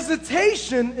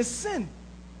 hesitation is sin.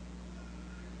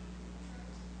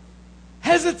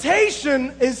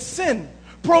 Hesitation is sin.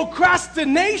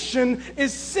 Procrastination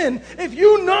is sin. If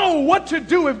you know what to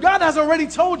do, if God has already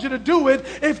told you to do it,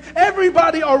 if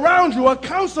everybody around you, a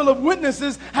council of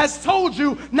witnesses, has told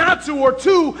you not to or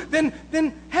to,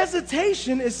 then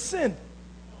hesitation is sin.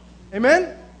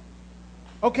 Amen?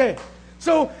 Okay.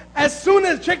 So as soon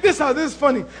as, check this out, this is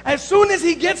funny. As soon as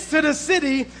he gets to the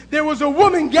city, there was a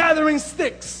woman gathering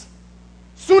sticks.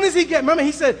 Soon as remember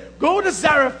he said, go to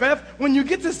Zarephath. When you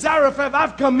get to Zarephath,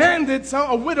 I've commanded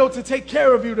a widow to take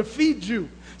care of you, to feed you.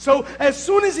 So as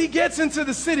soon as he gets into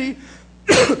the city,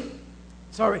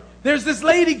 there's this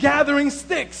lady gathering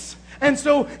sticks. And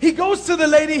so he goes to the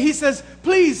lady, he says,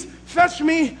 please fetch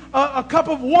me a cup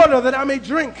of water that I may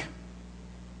drink.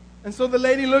 And so the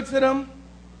lady looks at him.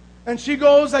 And she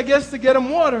goes, I guess, to get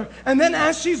him water. And then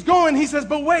as she's going, he says,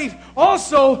 but wait,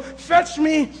 also fetch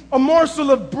me a morsel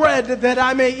of bread that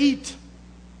I may eat.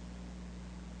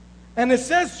 And it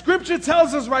says, Scripture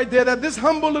tells us right there that this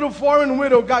humble little foreign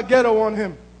widow got ghetto on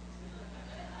him.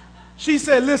 She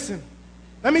said, listen,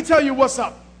 let me tell you what's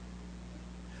up.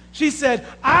 She said,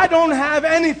 I don't have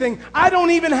anything. I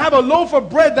don't even have a loaf of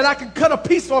bread that I can cut a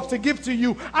piece off to give to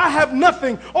you. I have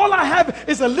nothing. All I have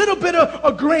is a little bit of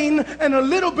a grain and a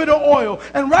little bit of oil.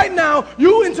 And right now,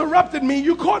 you interrupted me.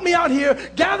 You caught me out here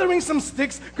gathering some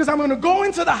sticks because I'm going to go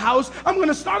into the house. I'm going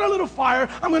to start a little fire.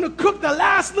 I'm going to cook the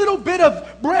last little bit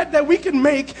of bread that we can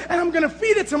make. And I'm going to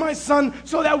feed it to my son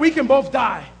so that we can both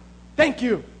die. Thank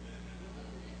you.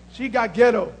 She got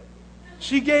ghetto.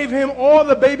 She gave him all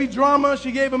the baby drama.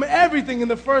 She gave him everything in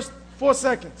the first 4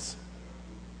 seconds.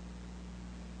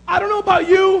 I don't know about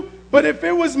you, but if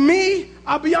it was me,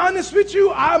 I'll be honest with you,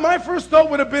 my first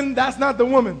thought would have been, that's not the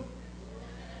woman.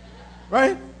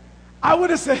 Right? I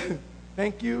would have said,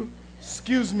 Thank you.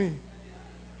 Excuse me.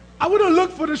 I would have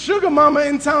looked for the sugar mama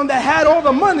in town that had all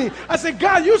the money. I said,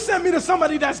 God, you sent me to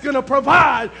somebody that's going to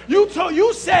provide.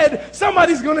 You said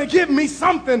somebody's going to give me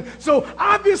something. So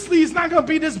obviously it's not going to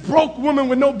be this broke woman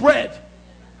with no bread.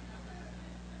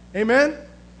 Amen?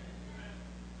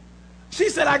 She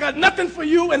said, I got nothing for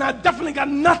you, and I definitely got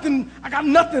nothing. I got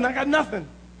nothing.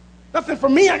 Nothing for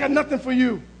me, I got nothing for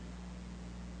you.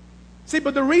 See,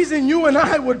 but the reason you and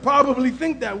I would probably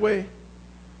think that way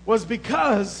was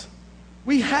because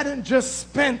we hadn't just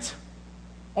spent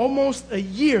almost a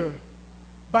year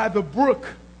by the brook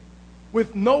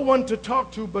with no one to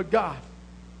talk to but God.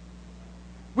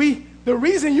 The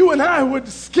reason you and I would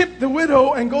skip the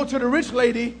widow and go to the rich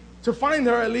lady, to find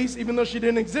her at least, even though she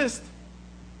didn't exist,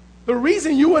 the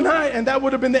reason you and I, and that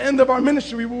would have been the end of our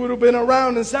ministry, we would have been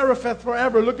around in Zarephath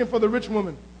forever looking for the rich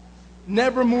woman,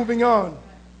 never moving on.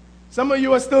 Some of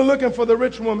you are still looking for the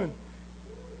rich woman.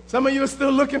 Some of you are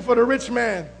still looking for the rich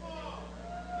man.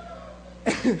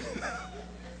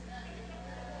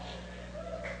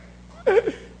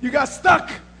 You got stuck.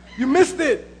 You missed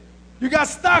it. You got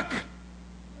stuck.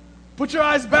 Put your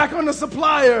eyes back on the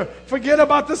supplier. Forget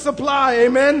about the supply.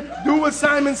 Amen. Do what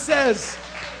Simon says.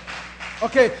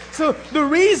 Okay, so the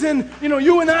reason,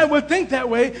 you and I would think that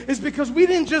way is because we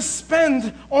didn't just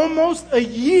spend almost a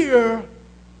year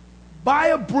by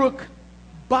a brook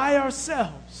by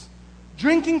ourselves,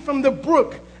 drinking from the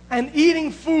brook and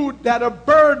eating food that a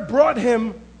bird brought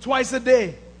him twice a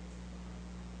day.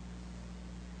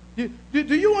 Do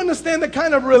you understand the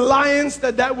kind of reliance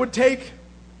that would take?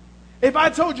 If I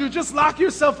told you just lock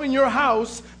yourself in your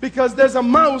house because there's a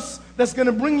mouse that's going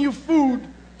to bring you food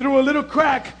through a little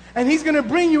crack, and he's going to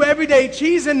bring you every day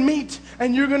cheese and meat,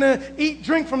 and you're going to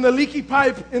drink from the leaky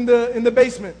pipe in the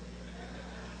basement.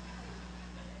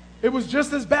 It was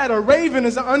just as bad. A raven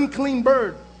is an unclean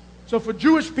bird. So for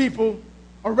Jewish people,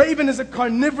 a raven is a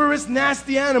carnivorous,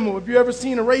 nasty animal. If you've ever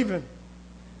seen a raven,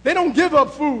 they don't give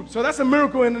up food. So that's a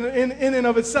miracle in and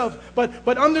of itself.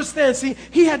 But understand, see,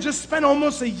 he had just spent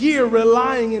almost a year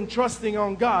relying and trusting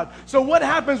on God. So what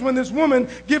happens when this woman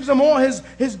gives him all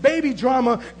his baby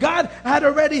drama?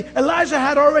 Elijah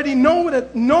had already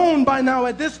known by now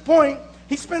at this point.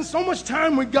 He spent so much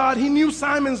time with God. He knew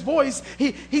Simon's voice.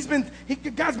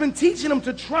 God's been teaching him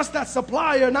to trust that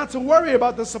supplier, not to worry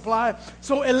about the supply.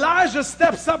 So Elijah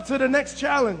steps up to the next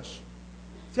challenge.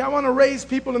 See, I want to raise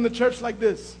people in the church like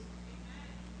this.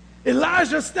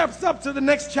 Elijah steps up to the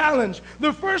next challenge.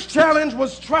 The first challenge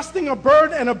was trusting a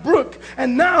bird and a brook.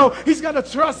 And now he's got to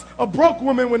trust a broke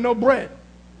woman with no bread.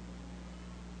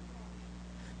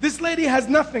 This lady has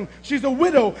nothing. She's a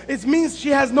widow. It means she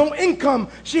has no income.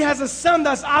 She has a son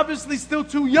that's obviously still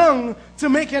too young to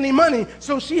make any money.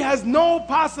 So she has no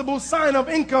possible sign of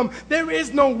income. There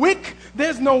is no WIC.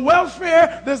 There's no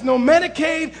welfare. There's no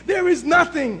Medicaid. There is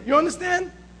nothing. You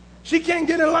understand? She can't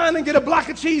get in line and get a block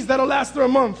of cheese that'll last her a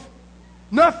month.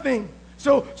 Nothing.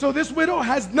 So this widow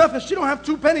has nothing. She don't have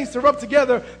 2 pennies to rub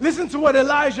together. Listen to what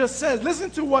Elijah says. Listen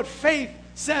to what faith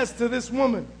says to this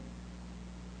woman.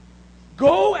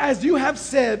 Go as you have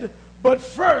said, but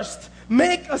first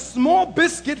make a small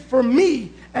biscuit for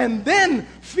me, and then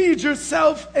feed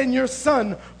yourself and your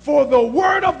son. For the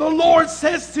word of the Lord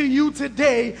says to you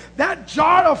today, that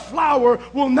jar of flour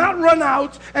will not run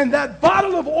out, and that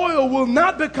bottle of oil will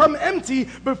not become empty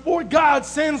before God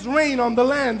sends rain on the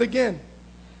land again.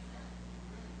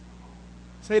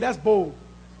 Say, that's bold.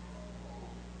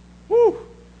 Woo!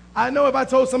 I know if I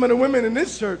told some of the women in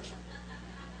this church,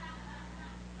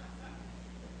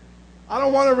 I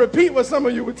don't want to repeat what some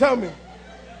of you would tell me.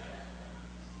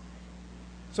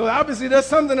 So obviously there's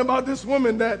something about this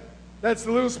woman that's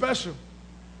a little special.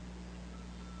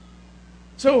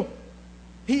 And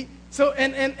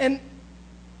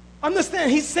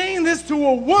understand, he's saying this to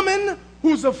a woman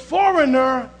who's a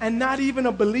foreigner and not even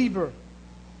a believer.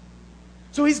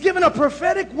 So he's given a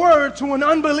prophetic word to an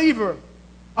unbeliever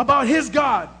about his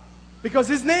God, because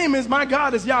his name is, my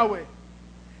God is Yahweh.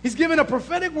 He's given a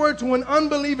prophetic word to an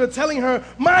unbeliever, telling her,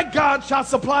 my God shall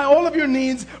supply all of your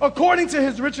needs according to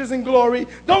his riches and glory.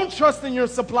 Don't trust in your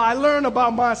supply. Learn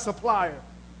about my supplier.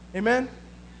 Amen?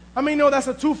 How many know that's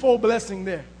a twofold blessing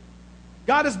there?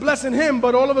 God is blessing him,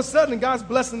 but all of a sudden, God's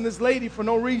blessing this lady for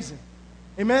no reason.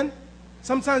 Amen?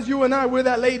 Sometimes you and I, we're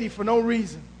that lady for no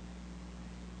reason.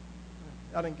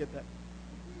 I didn't get that.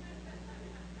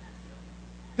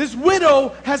 This widow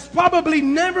has probably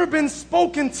never been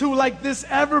spoken to like this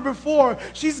ever before.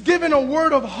 She's given a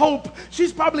word of hope.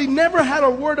 She's probably never had a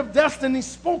word of destiny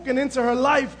spoken into her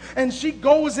life. And she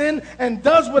goes in and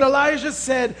does what Elijah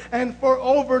said. And for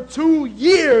over 2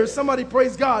 years, somebody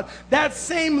praise God, that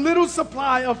same little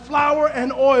supply of flour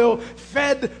and oil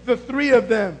fed the 3 of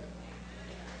them.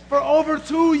 For over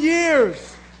 2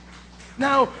 years.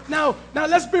 Now,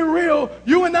 let's be real.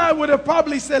 You and I would have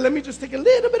probably said, let me just take a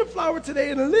little bit of flour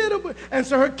today and a little bit. And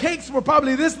so her cakes were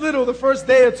probably this little the first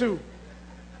day or two.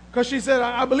 Because she said,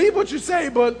 I believe what you say,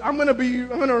 but I'm going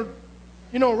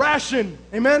to ration.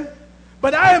 Amen?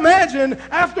 But I imagine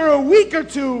after a week or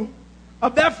two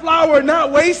of that flour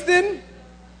not wasting,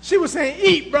 she was saying,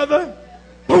 eat, brother.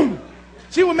 Boom.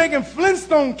 She was making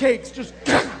Flintstone cakes. Just,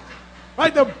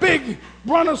 right, the big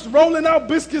runners rolling out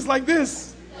biscuits like this.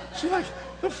 She's like,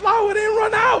 the flour didn't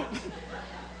run out.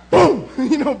 Boom,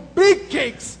 big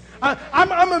cakes.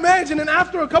 I'm imagining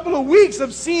after a couple of weeks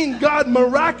of seeing God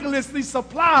miraculously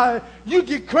supply, you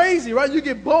get crazy, right? You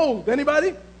get bold.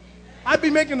 Anybody? I'd be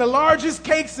making the largest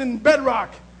cakes in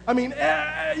Bedrock. I mean,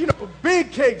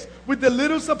 big cakes with the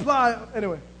little supply.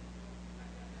 Anyway.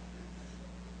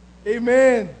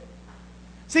 Amen.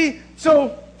 See,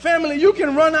 so family, you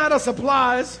can run out of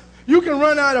supplies. You can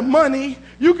run out of money.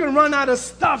 You can run out of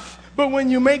stuff. But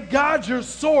when you make God your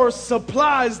source,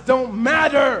 supplies don't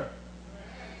matter.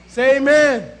 Say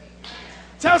amen.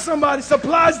 Tell somebody,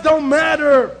 supplies don't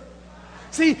matter.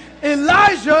 See,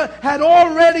 Elijah had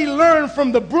already learned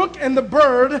from the brook and the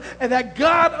bird and that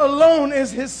God alone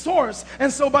is his source.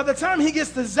 And so by the time he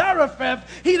gets to Zarephath,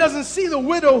 he doesn't see the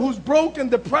widow who's broke and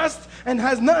depressed and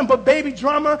has nothing but baby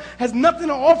drama, has nothing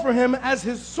to offer him as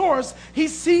his source. He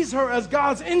sees her as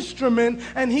God's instrument,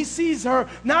 and he sees her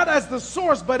not as the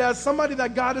source, but as somebody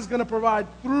that God is going to provide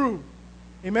through.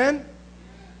 Amen?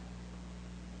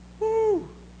 Woo.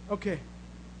 Okay.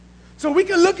 So we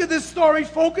can look at this story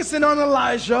focusing on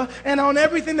Elijah and on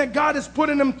everything that God is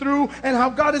putting him through and how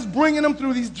God is bringing him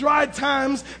through these dry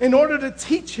times in order to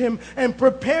teach him and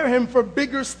prepare him for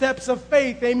bigger steps of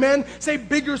faith. Amen? Say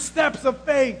bigger steps of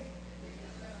faith.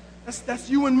 That's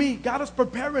you and me. God is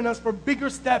preparing us for bigger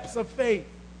steps of faith.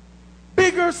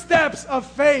 Bigger steps of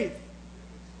faith.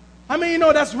 How many of you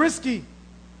know that's risky?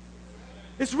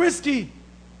 It's risky.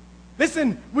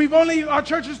 Listen, our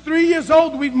church is 3 years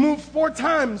old. We've moved 4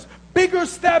 times. Bigger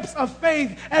steps of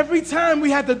faith. Every time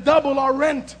we had to double our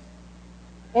rent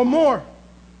or more.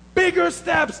 Bigger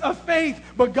steps of faith,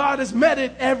 but God has met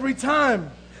it every time.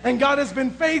 And God has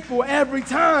been faithful every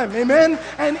time. Amen?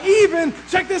 And even,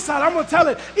 check this out, I'm going to tell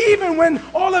it. Even when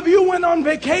all of you went on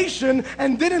vacation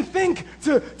and didn't think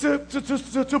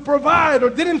to provide or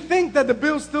didn't think that the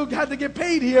bills still had to get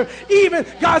paid here, even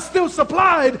God still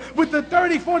supplied with the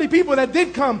 30, 40 people that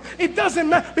did come. It doesn't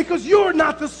matter because you're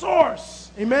not the source.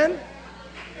 Amen?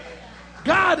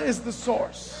 God is the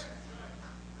source.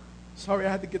 Sorry, I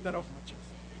had to get that off my chest.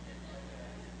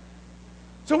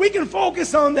 So we can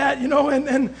focus on that,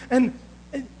 and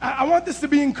I want this to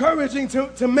be encouraging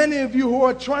to many of you who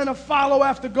are trying to follow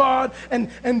after God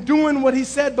and doing what he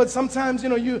said, but sometimes,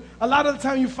 a lot of the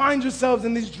time you find yourselves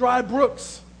in these dry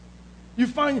brooks. You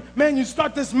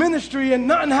start this ministry and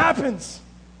nothing happens.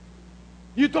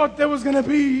 You thought there was going to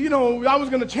be, I was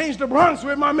going to change the Bronx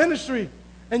with my ministry.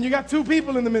 And you got 2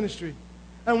 people in the ministry.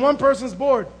 And 1 person's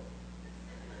bored.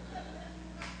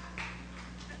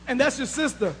 And that's your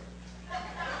sister.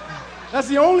 That's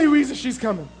the only reason she's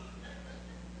coming.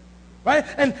 Right?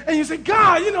 And you say,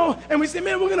 God, and we say,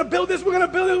 man, we're going to build this, we're going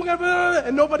to build it, we're going to build it,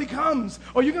 and nobody comes.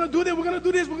 Or you're going to do this, we're going to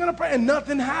do this, we're going to pray, and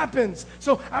nothing happens.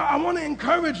 So I want to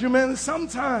encourage you, man,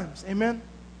 sometimes, amen,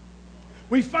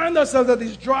 we find ourselves at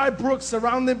these dry brooks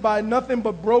surrounded by nothing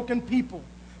but broken people.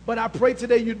 But I pray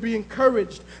today you'd be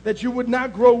encouraged that you would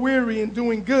not grow weary in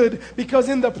doing good, because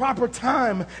in the proper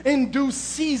time, in due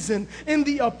season, in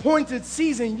the appointed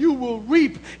season, you will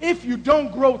reap if you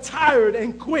don't grow tired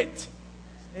and quit.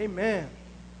 Amen.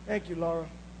 Thank you, Laura.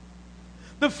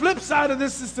 The flip side of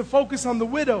this is to focus on the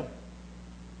widow.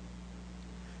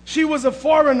 She was a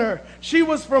foreigner. She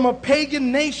was from a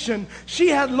pagan nation. She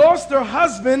had lost her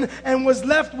husband and was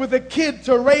left with a kid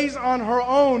to raise on her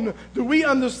own. Do we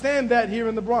understand that here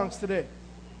in the Bronx today?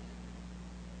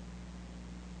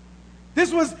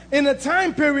 This was in a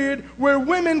time period where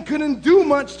women couldn't do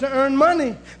much to earn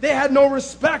money. They had no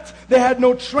respect. They had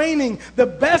no training. The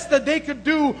best that they could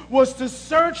do was to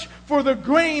search for the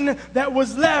grain that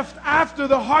was left after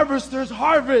the harvester's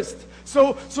harvest.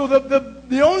 So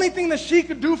the only thing that she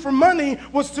could do for money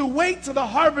was to wait till the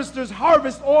harvesters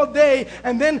harvest all day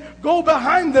and then go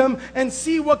behind them and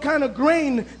see what kind of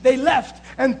grain they left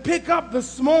and pick up the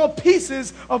small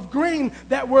pieces of grain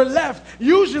that were left.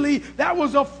 Usually that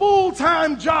was a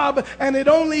full-time job and it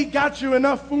only got you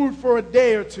enough food for a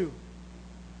day or two.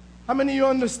 How many of you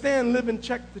understand living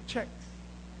check to check?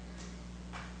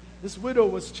 This widow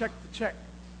was check to check.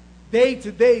 Day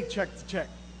to day, check to check.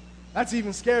 That's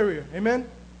even scarier. Amen?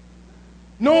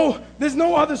 No, there's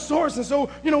no other source. And so,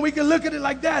 we can look at it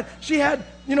like that. She had,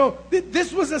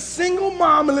 this was a single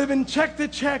mom living check to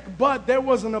check, but there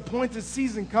was an appointed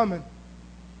season coming.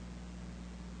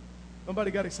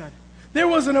 Nobody got excited. There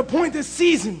was an appointed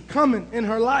season coming in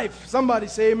her life. Somebody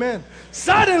say amen.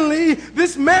 Suddenly,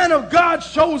 this man of God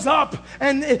shows up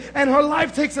and her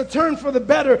life takes a turn for the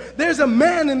better. There's a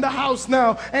man in the house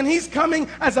now, and he's coming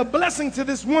as a blessing to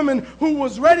this woman who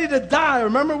was ready to die.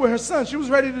 Remember with her son, she was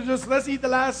ready to just, let's eat the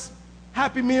last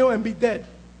happy meal and be dead.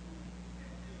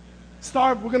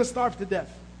 Starve, we're going to starve to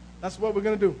death. That's what we're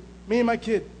going to do. Me and my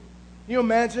kid. Can you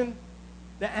imagine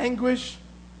the anguish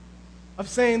of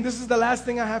saying, this is the last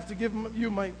thing I have to give you.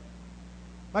 My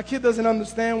kid doesn't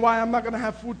understand why I'm not going to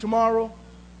have food tomorrow,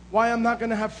 why I'm not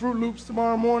going to have Fruit Loops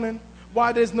tomorrow morning,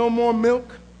 why there's no more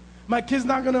milk. My kid's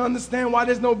not going to understand why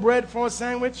there's no bread for a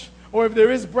sandwich, or if there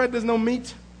is bread, there's no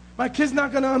meat. My kid's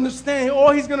not going to understand.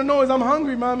 All he's going to know is, I'm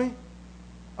hungry, Mommy.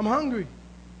 I'm hungry.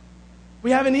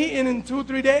 We haven't eaten in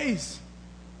 2-3 days.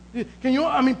 Can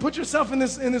you, put yourself in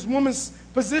this woman's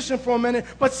position for a minute.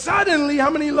 But suddenly, how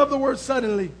many love the word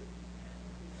suddenly?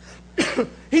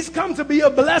 He's come to be a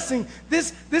blessing.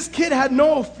 This kid had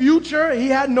no future. He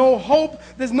had no hope.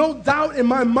 There's no doubt in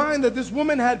my mind that this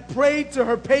woman had prayed to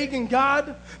her pagan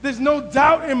god. There's no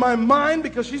doubt in my mind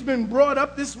because she's been brought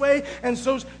up this way. And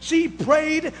so she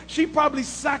prayed. She probably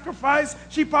sacrificed.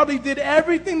 She probably did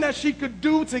everything that she could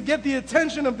do to get the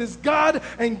attention of this God.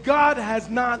 And God has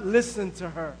not listened to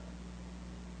her.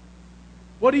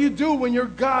 What do you do when your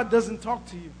God doesn't talk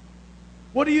to you?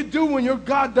 What do you do when your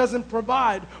God doesn't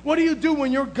provide? What do you do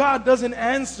when your God doesn't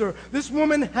answer? This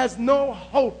woman has no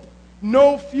hope,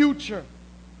 no future.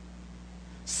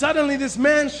 Suddenly this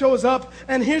man shows up,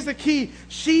 and here's the key.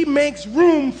 She makes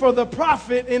room for the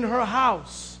prophet in her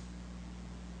house.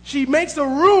 She makes a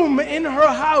room in her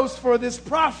house for this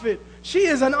prophet. She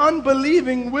is an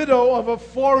unbelieving widow of a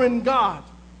foreign god.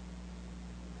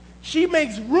 She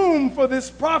makes room for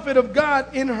this prophet of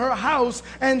God in her house,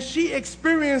 and she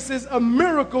experiences a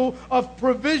miracle of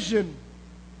provision.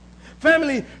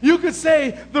 Family, you could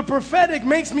say the prophetic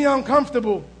makes me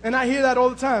uncomfortable, and I hear that all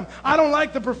the time. I don't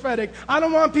like the prophetic. I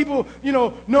don't want people,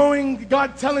 knowing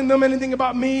God telling them anything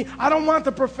about me. I don't want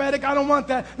the prophetic. I don't want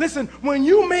that. Listen, when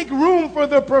you make room for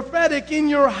the prophetic in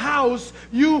your house,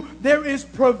 there is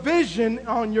provision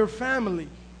on your family.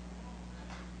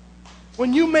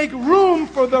 When you make room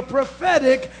for the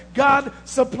prophetic, God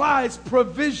supplies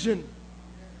provision.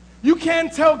 You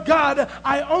can't tell God,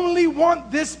 I only want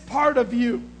this part of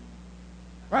you.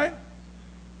 Right?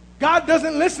 God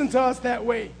doesn't listen to us that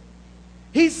way.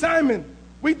 He's Simon.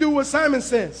 We do what Simon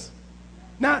says.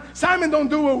 Now, Simon don't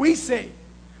do what we say.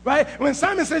 Right? When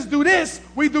Simon says do this,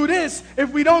 we do this.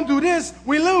 If we don't do this,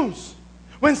 we lose.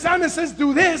 When Simon says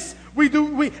do this,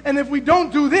 and if we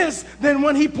don't do this, then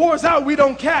when he pours out, we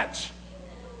don't catch.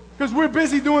 Because we're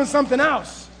busy doing something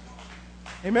else.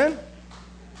 Amen?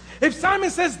 If Simon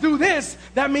says do this,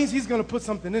 that means he's going to put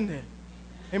something in there.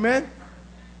 Amen?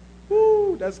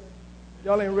 Woo,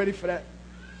 y'all ain't ready for that.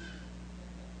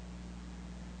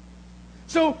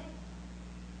 So,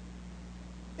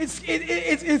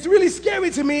 it's really scary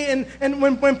to me, and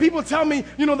when people tell me,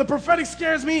 the prophetic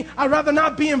scares me, I'd rather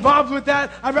not be involved with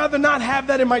that. I'd rather not have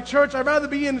that in my church. I'd rather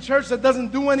be in a church that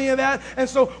doesn't do any of that. And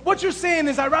so what you're saying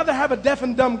is I'd rather have a deaf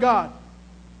and dumb God.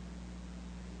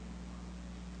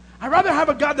 I'd rather have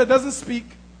a God that doesn't speak.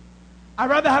 I'd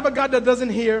rather have a God that doesn't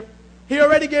hear. He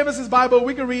already gave us his Bible.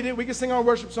 We can read it. We can sing our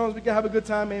worship songs. We can have a good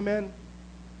time. Amen.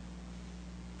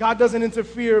 God doesn't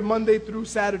interfere Monday through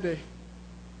Saturday.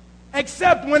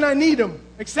 Except when I need him.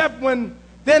 Except when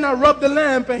then I rub the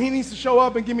lamp and he needs to show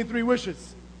up and give me 3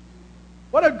 wishes.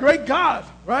 What a great God,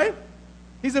 right?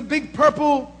 He's a big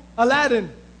purple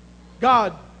Aladdin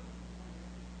God.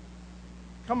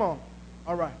 Come on.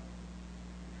 All right.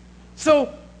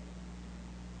 So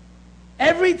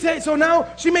every day, so now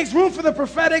she makes room for the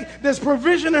prophetic. There's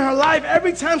provision in her life.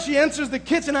 Every time she enters the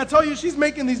kitchen, I tell you, she's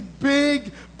making these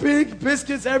big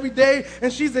biscuits every day,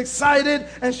 and she's excited,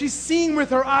 and she's seeing with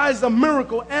her eyes a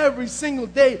miracle every single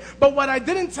day. But what I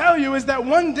didn't tell you is that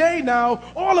one day now,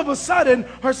 all of a sudden,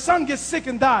 her son gets sick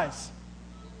and dies.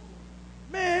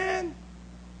 Man,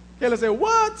 Kayla said,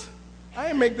 what? I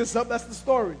didn't make this up. That's the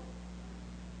story.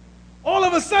 All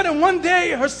of a sudden, one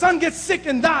day, her son gets sick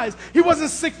and dies. He wasn't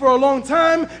sick for a long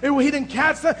time. He didn't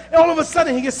catch that. All of a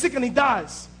sudden, he gets sick and he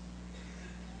dies.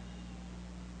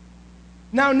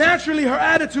 Now, naturally, her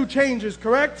attitude changes,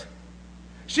 correct?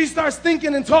 She starts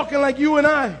thinking and talking like you and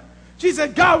I. She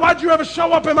said, God, why'd you ever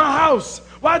show up in my house?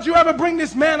 Why'd you ever bring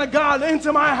this man of God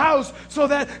into my house so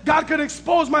that God could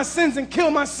expose my sins and kill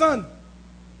my son?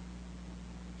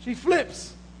 She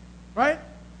flips, right?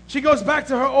 She goes back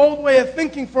to her old way of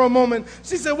thinking for a moment.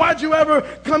 She said, why'd you ever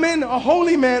come in, a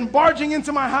holy man, barging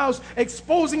into my house,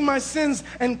 exposing my sins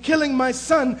and killing my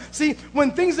son? See,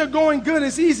 when things are going good,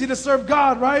 it's easy to serve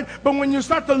God, right? But when you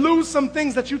start to lose some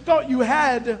things that you thought you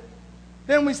had,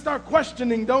 then we start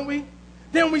questioning, don't we?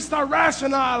 Then we start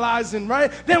rationalizing,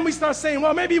 right? Then we start saying,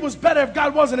 well, maybe it was better if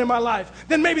God wasn't in my life.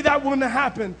 Then maybe that wouldn't have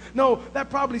happened. No, that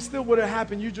probably still would have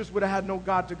happened. You just would have had no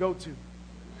God to go to.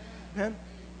 Man.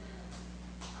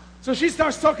 So she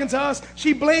starts talking to us.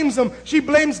 She blames him. She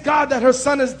blames God that her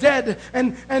son is dead.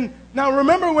 And now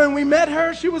remember when we met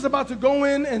her, she was about to go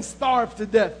in and starve to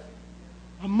death.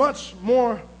 A much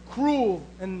more cruel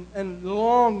and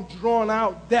long drawn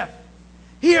out death.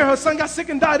 Here, her son got sick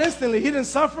and died instantly. He didn't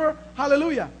suffer.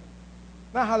 Hallelujah.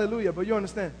 Not hallelujah, but you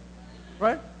understand.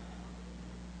 Right?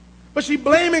 But she's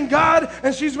blaming God,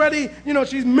 and she's ready,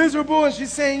 she's miserable, and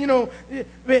she's saying,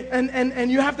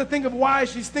 and you have to think of why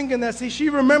she's thinking that. See, she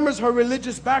remembers her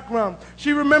religious background.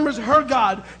 She remembers her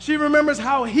God. She remembers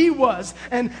how he was.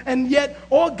 And yet,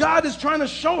 all God is trying to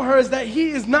show her is that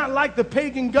he is not like the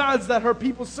pagan gods that her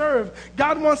people serve.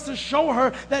 God wants to show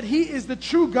her that he is the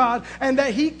true God, and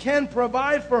that he can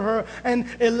provide for her. And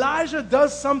Elijah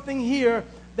does something here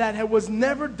that was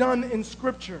never done in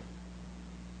Scripture.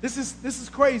 This is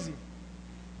crazy.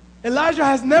 Elijah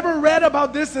has never read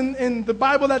about this in the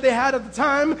Bible that they had at the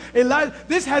time.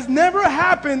 This has never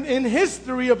happened in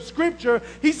history of Scripture.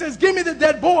 He says, give me the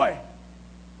dead boy.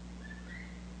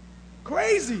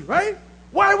 Crazy, right?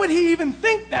 Why would he even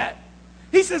think that?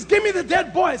 He says, give me the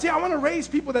dead boy. See, I want to raise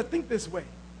people that think this way.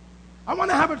 I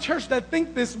want to have a church that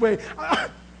think this way.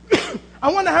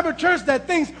 I want to have a church that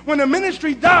thinks when a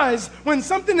ministry dies, when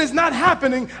something is not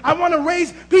happening, I want to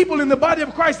raise people in the body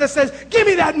of Christ that says, give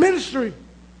me that ministry.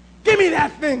 Give me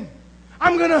that thing.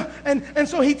 I'm going to, and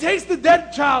so he takes the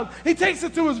dead child, he takes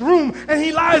it to his room, and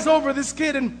he lies over this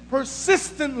kid and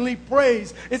persistently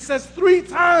prays. It says 3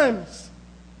 times.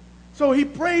 So he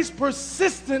prays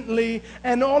persistently,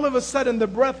 and all of a sudden the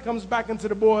breath comes back into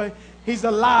the boy. He's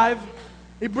alive.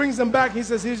 He brings him back. He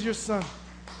says, here's your son.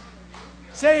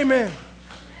 Say amen.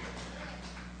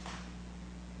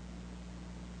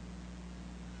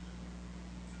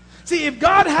 See, if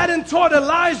God hadn't taught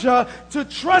Elijah to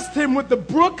trust him with the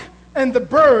brook and the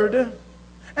bird,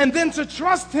 and then to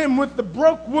trust him with the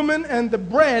broke woman and the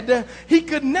bread, he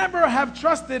could never have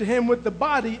trusted him with the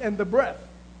body and the breath.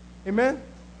 Amen?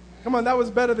 Come on, that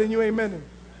was better than you amening.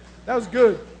 That was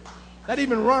good. That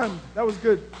even rhymed. That was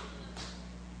good.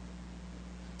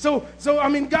 So I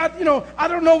mean, God, I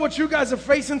don't know what you guys are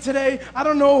facing today. I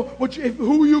don't know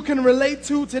who you can relate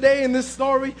to today in this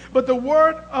story. But the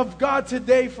word of God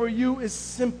today for you is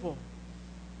simple.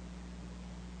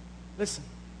 Listen.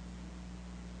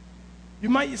 You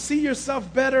might see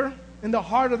yourself better in the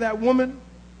heart of that woman,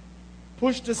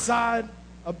 pushed aside,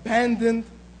 abandoned,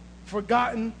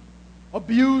 forgotten,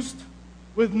 abused,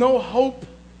 with no hope,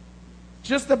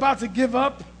 just about to give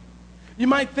up. You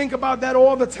might think about that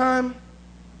all the time.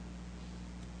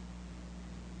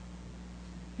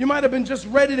 You might have been just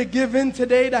ready to give in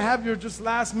today to have your just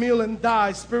last meal and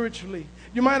die spiritually.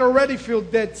 You might already feel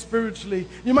dead spiritually.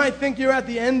 You might think you're at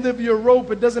the end of your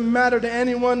rope. It doesn't matter to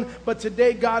anyone, but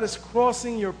today God is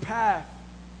crossing your path.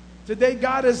 Today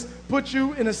God has put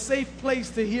you in a safe place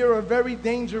to hear a very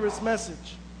dangerous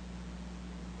message.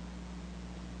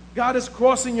 God is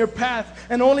crossing your path,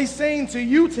 and all he's saying to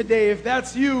you today, if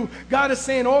that's you, God is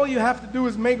saying all you have to do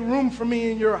is make room for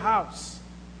me in your house.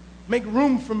 Make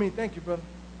room for me. Thank you, brother.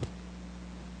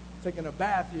 Taking a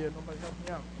bath here. Nobody help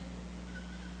me out.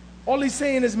 All he's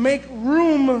saying is make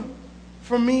room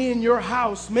for me in your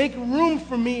house. Make room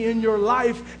for me in your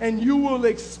life, and you will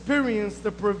experience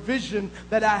the provision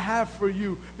that I have for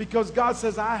you. Because God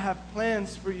says, I have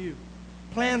plans for you.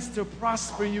 Plans to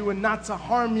prosper you and not to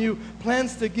harm you.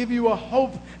 Plans to give you a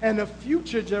hope and a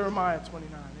future, Jeremiah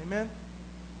 29. Amen?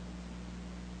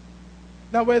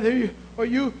 Now, whether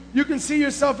you can see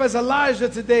yourself as Elijah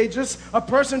today, just a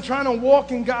person trying to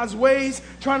walk in God's ways,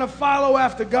 trying to follow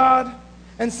after God.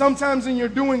 And sometimes when you're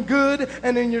doing good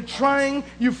and then you're trying,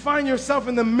 you find yourself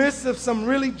in the midst of some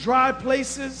really dry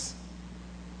places.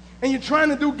 And you're trying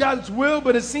to do God's will,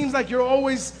 but it seems like you're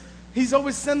always He's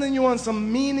always sending you on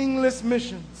some meaningless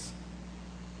missions.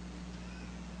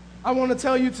 I want to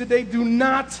tell you today, do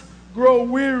not grow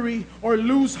weary or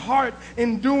lose heart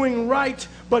in doing right,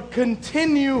 but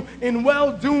continue in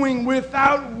well-doing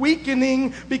without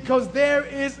weakening, because there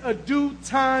is a due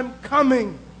time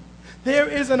coming. There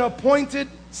is an appointed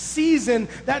season.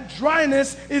 That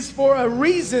dryness is for a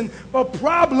reason. A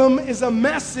problem is a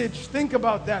message. Think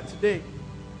about that today.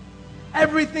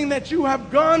 Everything that you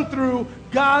have gone through,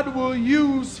 God will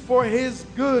use for His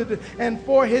good and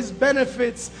for His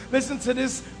benefits. Listen to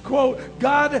this quote.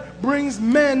 God brings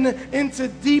men into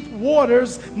deep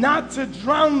waters, not to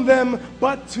drown them,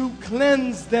 but to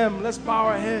cleanse them. Let's bow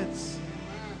our heads.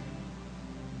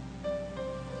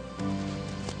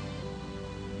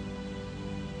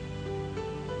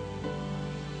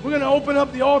 We're going to open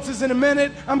up the altars in a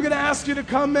minute. I'm going to ask you to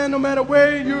come, man, no matter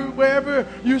wherever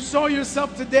you saw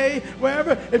yourself today,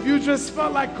 wherever. If you just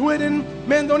felt like quitting,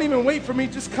 man, don't even wait for me.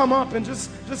 Just come up and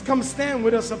just come stand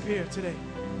with us up here today.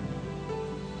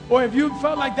 Or if you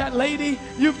felt like that lady,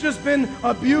 you've just been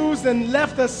abused and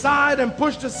left aside and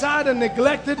pushed aside and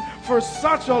neglected for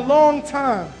such a long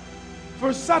time.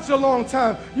 For such a long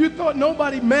time. You thought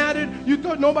nobody mattered. You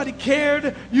thought nobody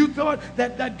cared. You thought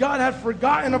that God had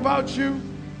forgotten about you.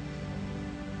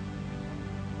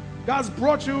 God's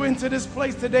brought you into this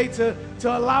place today to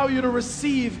allow you to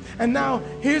receive. And now,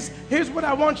 here's what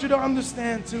I want you to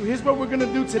understand too. Here's what we're going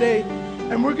to do today.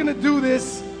 And we're going to do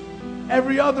this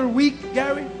every other week,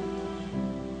 Gary.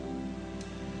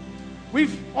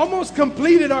 We've almost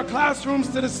completed our classrooms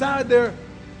to the side. They're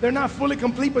not fully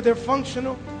complete, but they're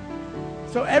functional.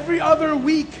 So every other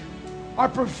week, our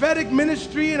prophetic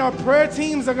ministry and our prayer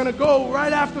teams are going to go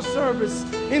right after service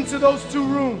into those 2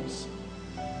 rooms.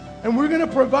 And we're going to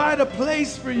provide a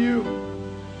place for you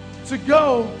to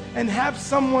go and have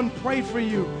someone pray for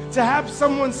you, to have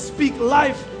someone speak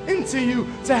life into you,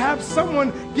 to have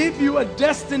someone give you a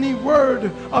destiny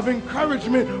word of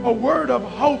encouragement, a word of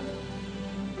hope.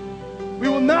 We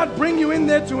will not bring you in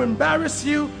there to embarrass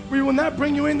you. We will not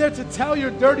bring you in there to tell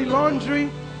your dirty laundry.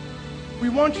 We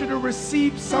want you to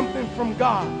receive something from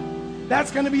God. That's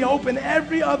going to be open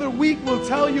every other week. We'll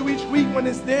tell you each week when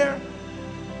it's there.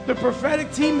 The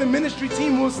prophetic team, the ministry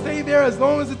team will stay there as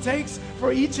long as it takes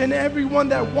for each and every one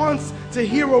that wants to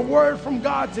hear a word from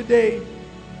God today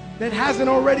that hasn't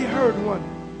already heard one,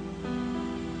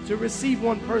 to receive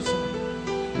one person.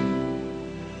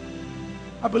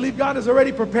 I believe God has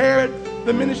already prepared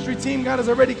the ministry team. God has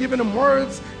already given them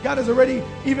words. God has already,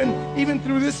 even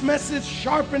through this message,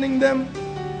 sharpening them.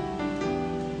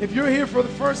 If you're here for the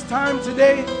first time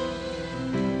today,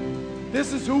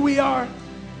 this is who we are.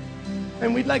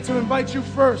 And we'd like to invite you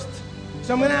first.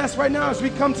 So I'm going to ask right now, as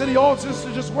we come to the altars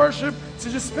to just worship,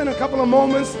 to just spend a couple of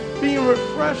moments being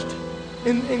refreshed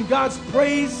in God's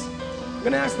praise. I'm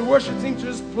going to ask the worship team to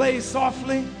just play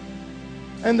softly.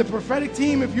 And the prophetic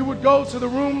team, if you would go to the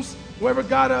rooms, whoever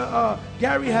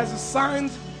Gary has assigned,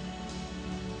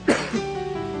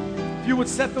 if you would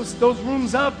set those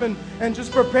rooms up and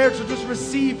just prepare to just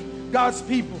receive God's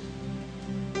people.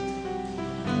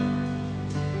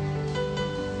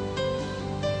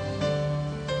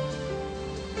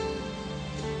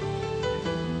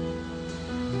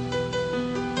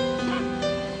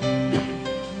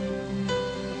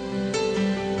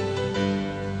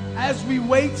 As we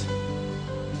wait,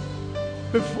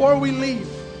 before we leave,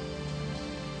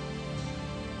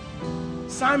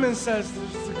 Simon says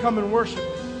to come and worship.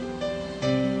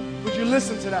 Would you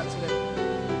listen to that today?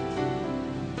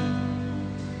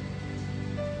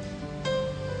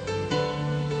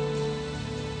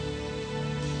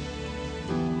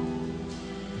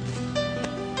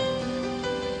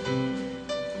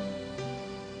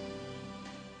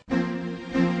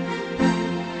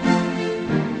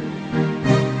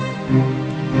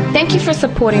 Thank you for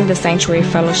supporting the Sanctuary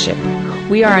Fellowship.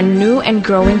 We are a new and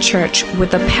growing church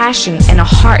with a passion and a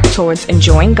heart towards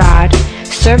enjoying God,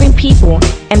 serving people,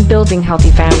 and building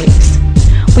healthy families.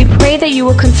 We pray that you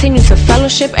will continue to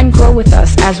fellowship and grow with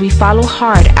us as we follow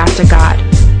hard after God.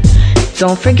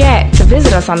 Don't forget to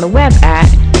visit us on the web at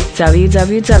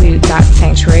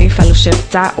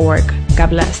www.sanctuaryfellowship.org. God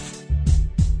bless.